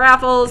going to have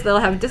raffles. They'll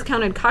have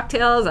discounted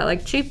cocktails. I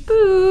like cheap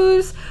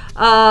booze.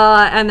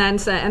 And then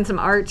some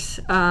art.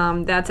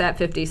 That's at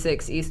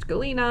 56 East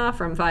Galena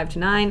from 5 to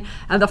 9.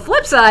 The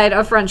flip side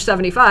of French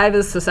 75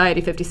 is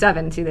Society 57.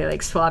 See, they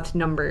like swapped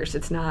numbers.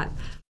 It's not.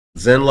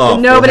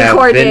 Zenloft. Nobody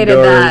coordinated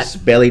vendors,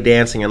 that. Belly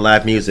dancing and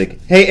live music.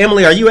 Hey,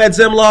 Emily, are you at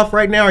Zenloft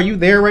right now? Are you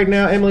there right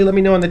now? Emily, let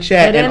me know in the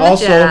chat. Get in and the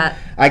also, chat.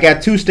 I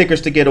got 2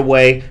 stickers to get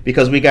away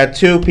because we got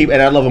 2 people,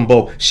 and I love them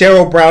both.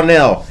 Cheryl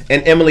Brownell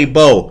and Emily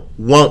Bowe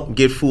won't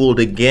get fooled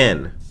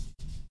again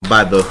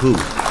by The Who.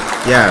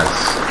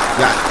 Yes.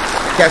 Yeah.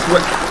 Guess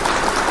what?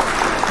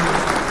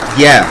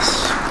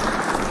 Yes.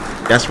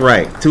 That's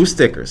right. 2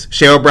 stickers.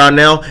 Cheryl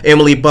Brownell,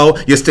 Emily Bowe,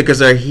 your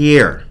stickers are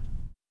here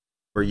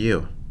for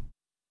you.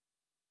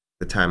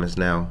 The time is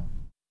now.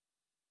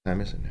 What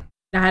time is it now?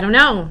 I don't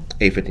know.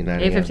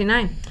 8:59.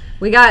 8:59.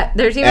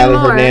 There's even Alan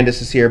more.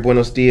 Hernandez is here.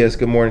 Buenos dias.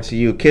 Good morning to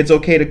you. Kids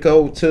okay to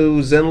go to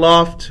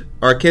Zenloft?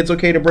 Are kids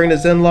okay to bring to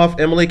Zenloft?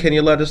 Emily, can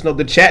you let us know?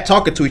 The chat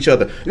talking to each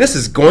other. This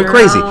is going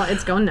crazy.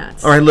 It's going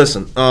nuts. All right,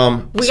 listen.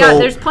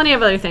 There's plenty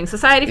of other things.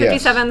 Society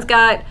 57's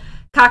got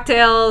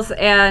cocktails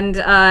and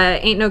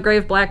Ain't No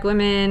Grave Black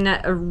Women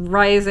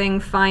Rising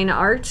Fine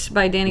Art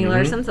by Danny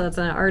Larson. So that's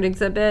an art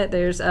exhibit.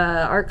 There's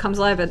Art Comes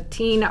Live, a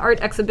teen art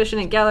exhibition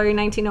at Gallery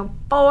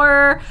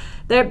 1904.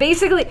 They're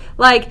basically,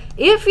 like,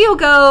 if you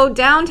go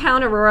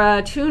downtown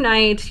Aurora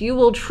tonight, you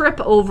will trip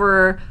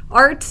over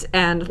art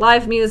and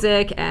live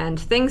music and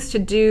things to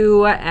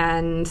do,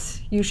 and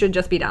you should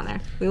just be down there.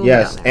 We will be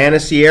down there. Anna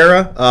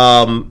Sierra.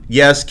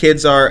 Yes,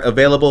 kids are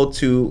able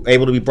to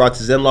be brought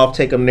to Zenloft.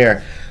 Take them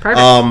there.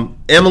 Perfect.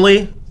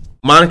 Emily,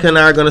 Monica and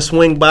I are going to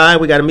swing by.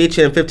 We got to meet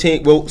you in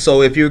 15. Well,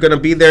 so if you're going to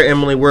be there,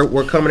 Emily,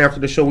 we're coming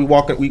after the show.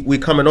 We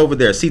coming over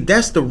there. See,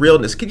 that's the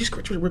realness. Can you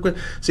scratch real quick?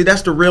 See,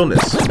 that's the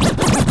realness.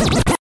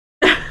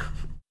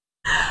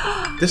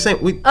 This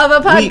ain't of a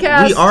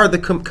podcast we are the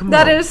come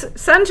that on. is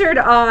centered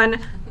on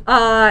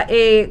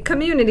a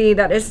community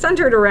that is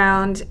centered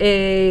around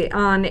a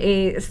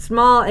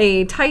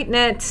tight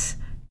knit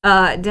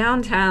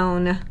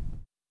downtown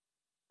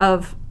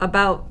of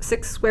about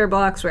 6 square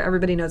blocks where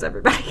everybody knows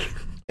everybody.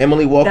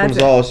 Emily welcomes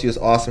all. She is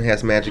awesome.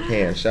 Has magic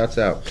hands. Shouts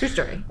out. True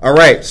story. All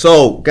right,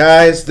 so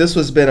guys, this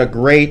has been a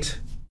great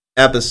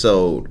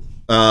episode.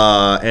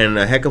 And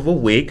a heck of a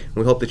week.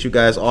 We hope that you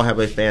guys all have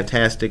a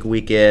fantastic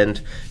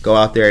weekend. Go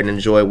out there and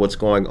enjoy what's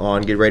going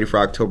on. Get ready for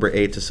October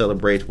 8th to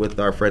celebrate with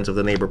our Friends of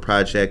the Neighbor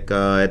Project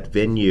at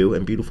Venue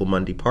in beautiful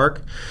Mundy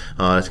Park.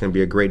 It's going to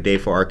be a great day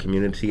for our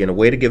community and a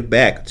way to give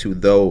back to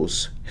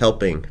those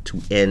helping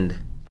to end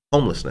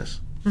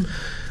homelessness.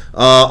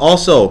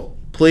 Also,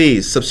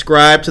 please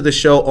subscribe to the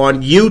show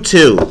on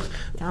YouTube.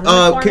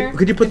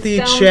 Could you put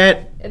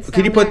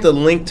Could you put the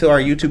link to our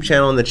YouTube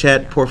channel in the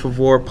chat, por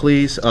favor,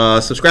 please?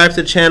 Subscribe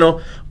to the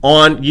channel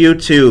on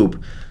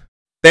YouTube.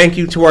 Thank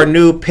you to our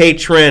new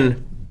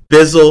patron,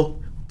 Bizzle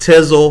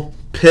Tizzle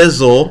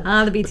Pizzle.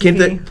 The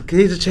BTP. Can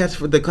you just chat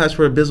for the class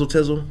for a Bizzle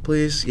Tizzle,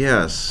 please?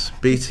 Yes,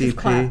 BTP.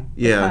 Clap.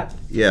 Yeah.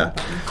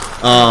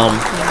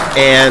 Clap.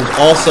 And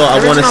also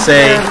I want to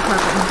say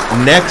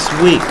next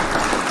week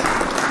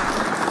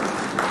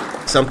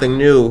something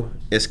new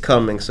is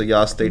coming, so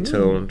y'all stay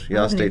tuned.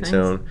 Y'all stay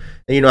tuned.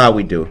 And you know how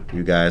we do,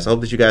 you guys. I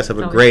hope that you guys have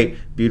a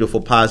great,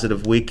 beautiful,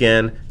 positive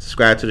weekend.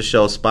 Subscribe to the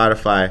show,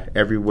 Spotify,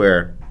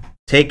 everywhere.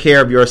 Take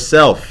care of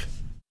yourself.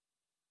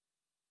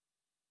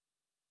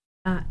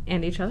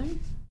 And each other?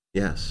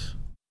 Yes.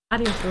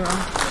 Adios,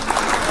 girl.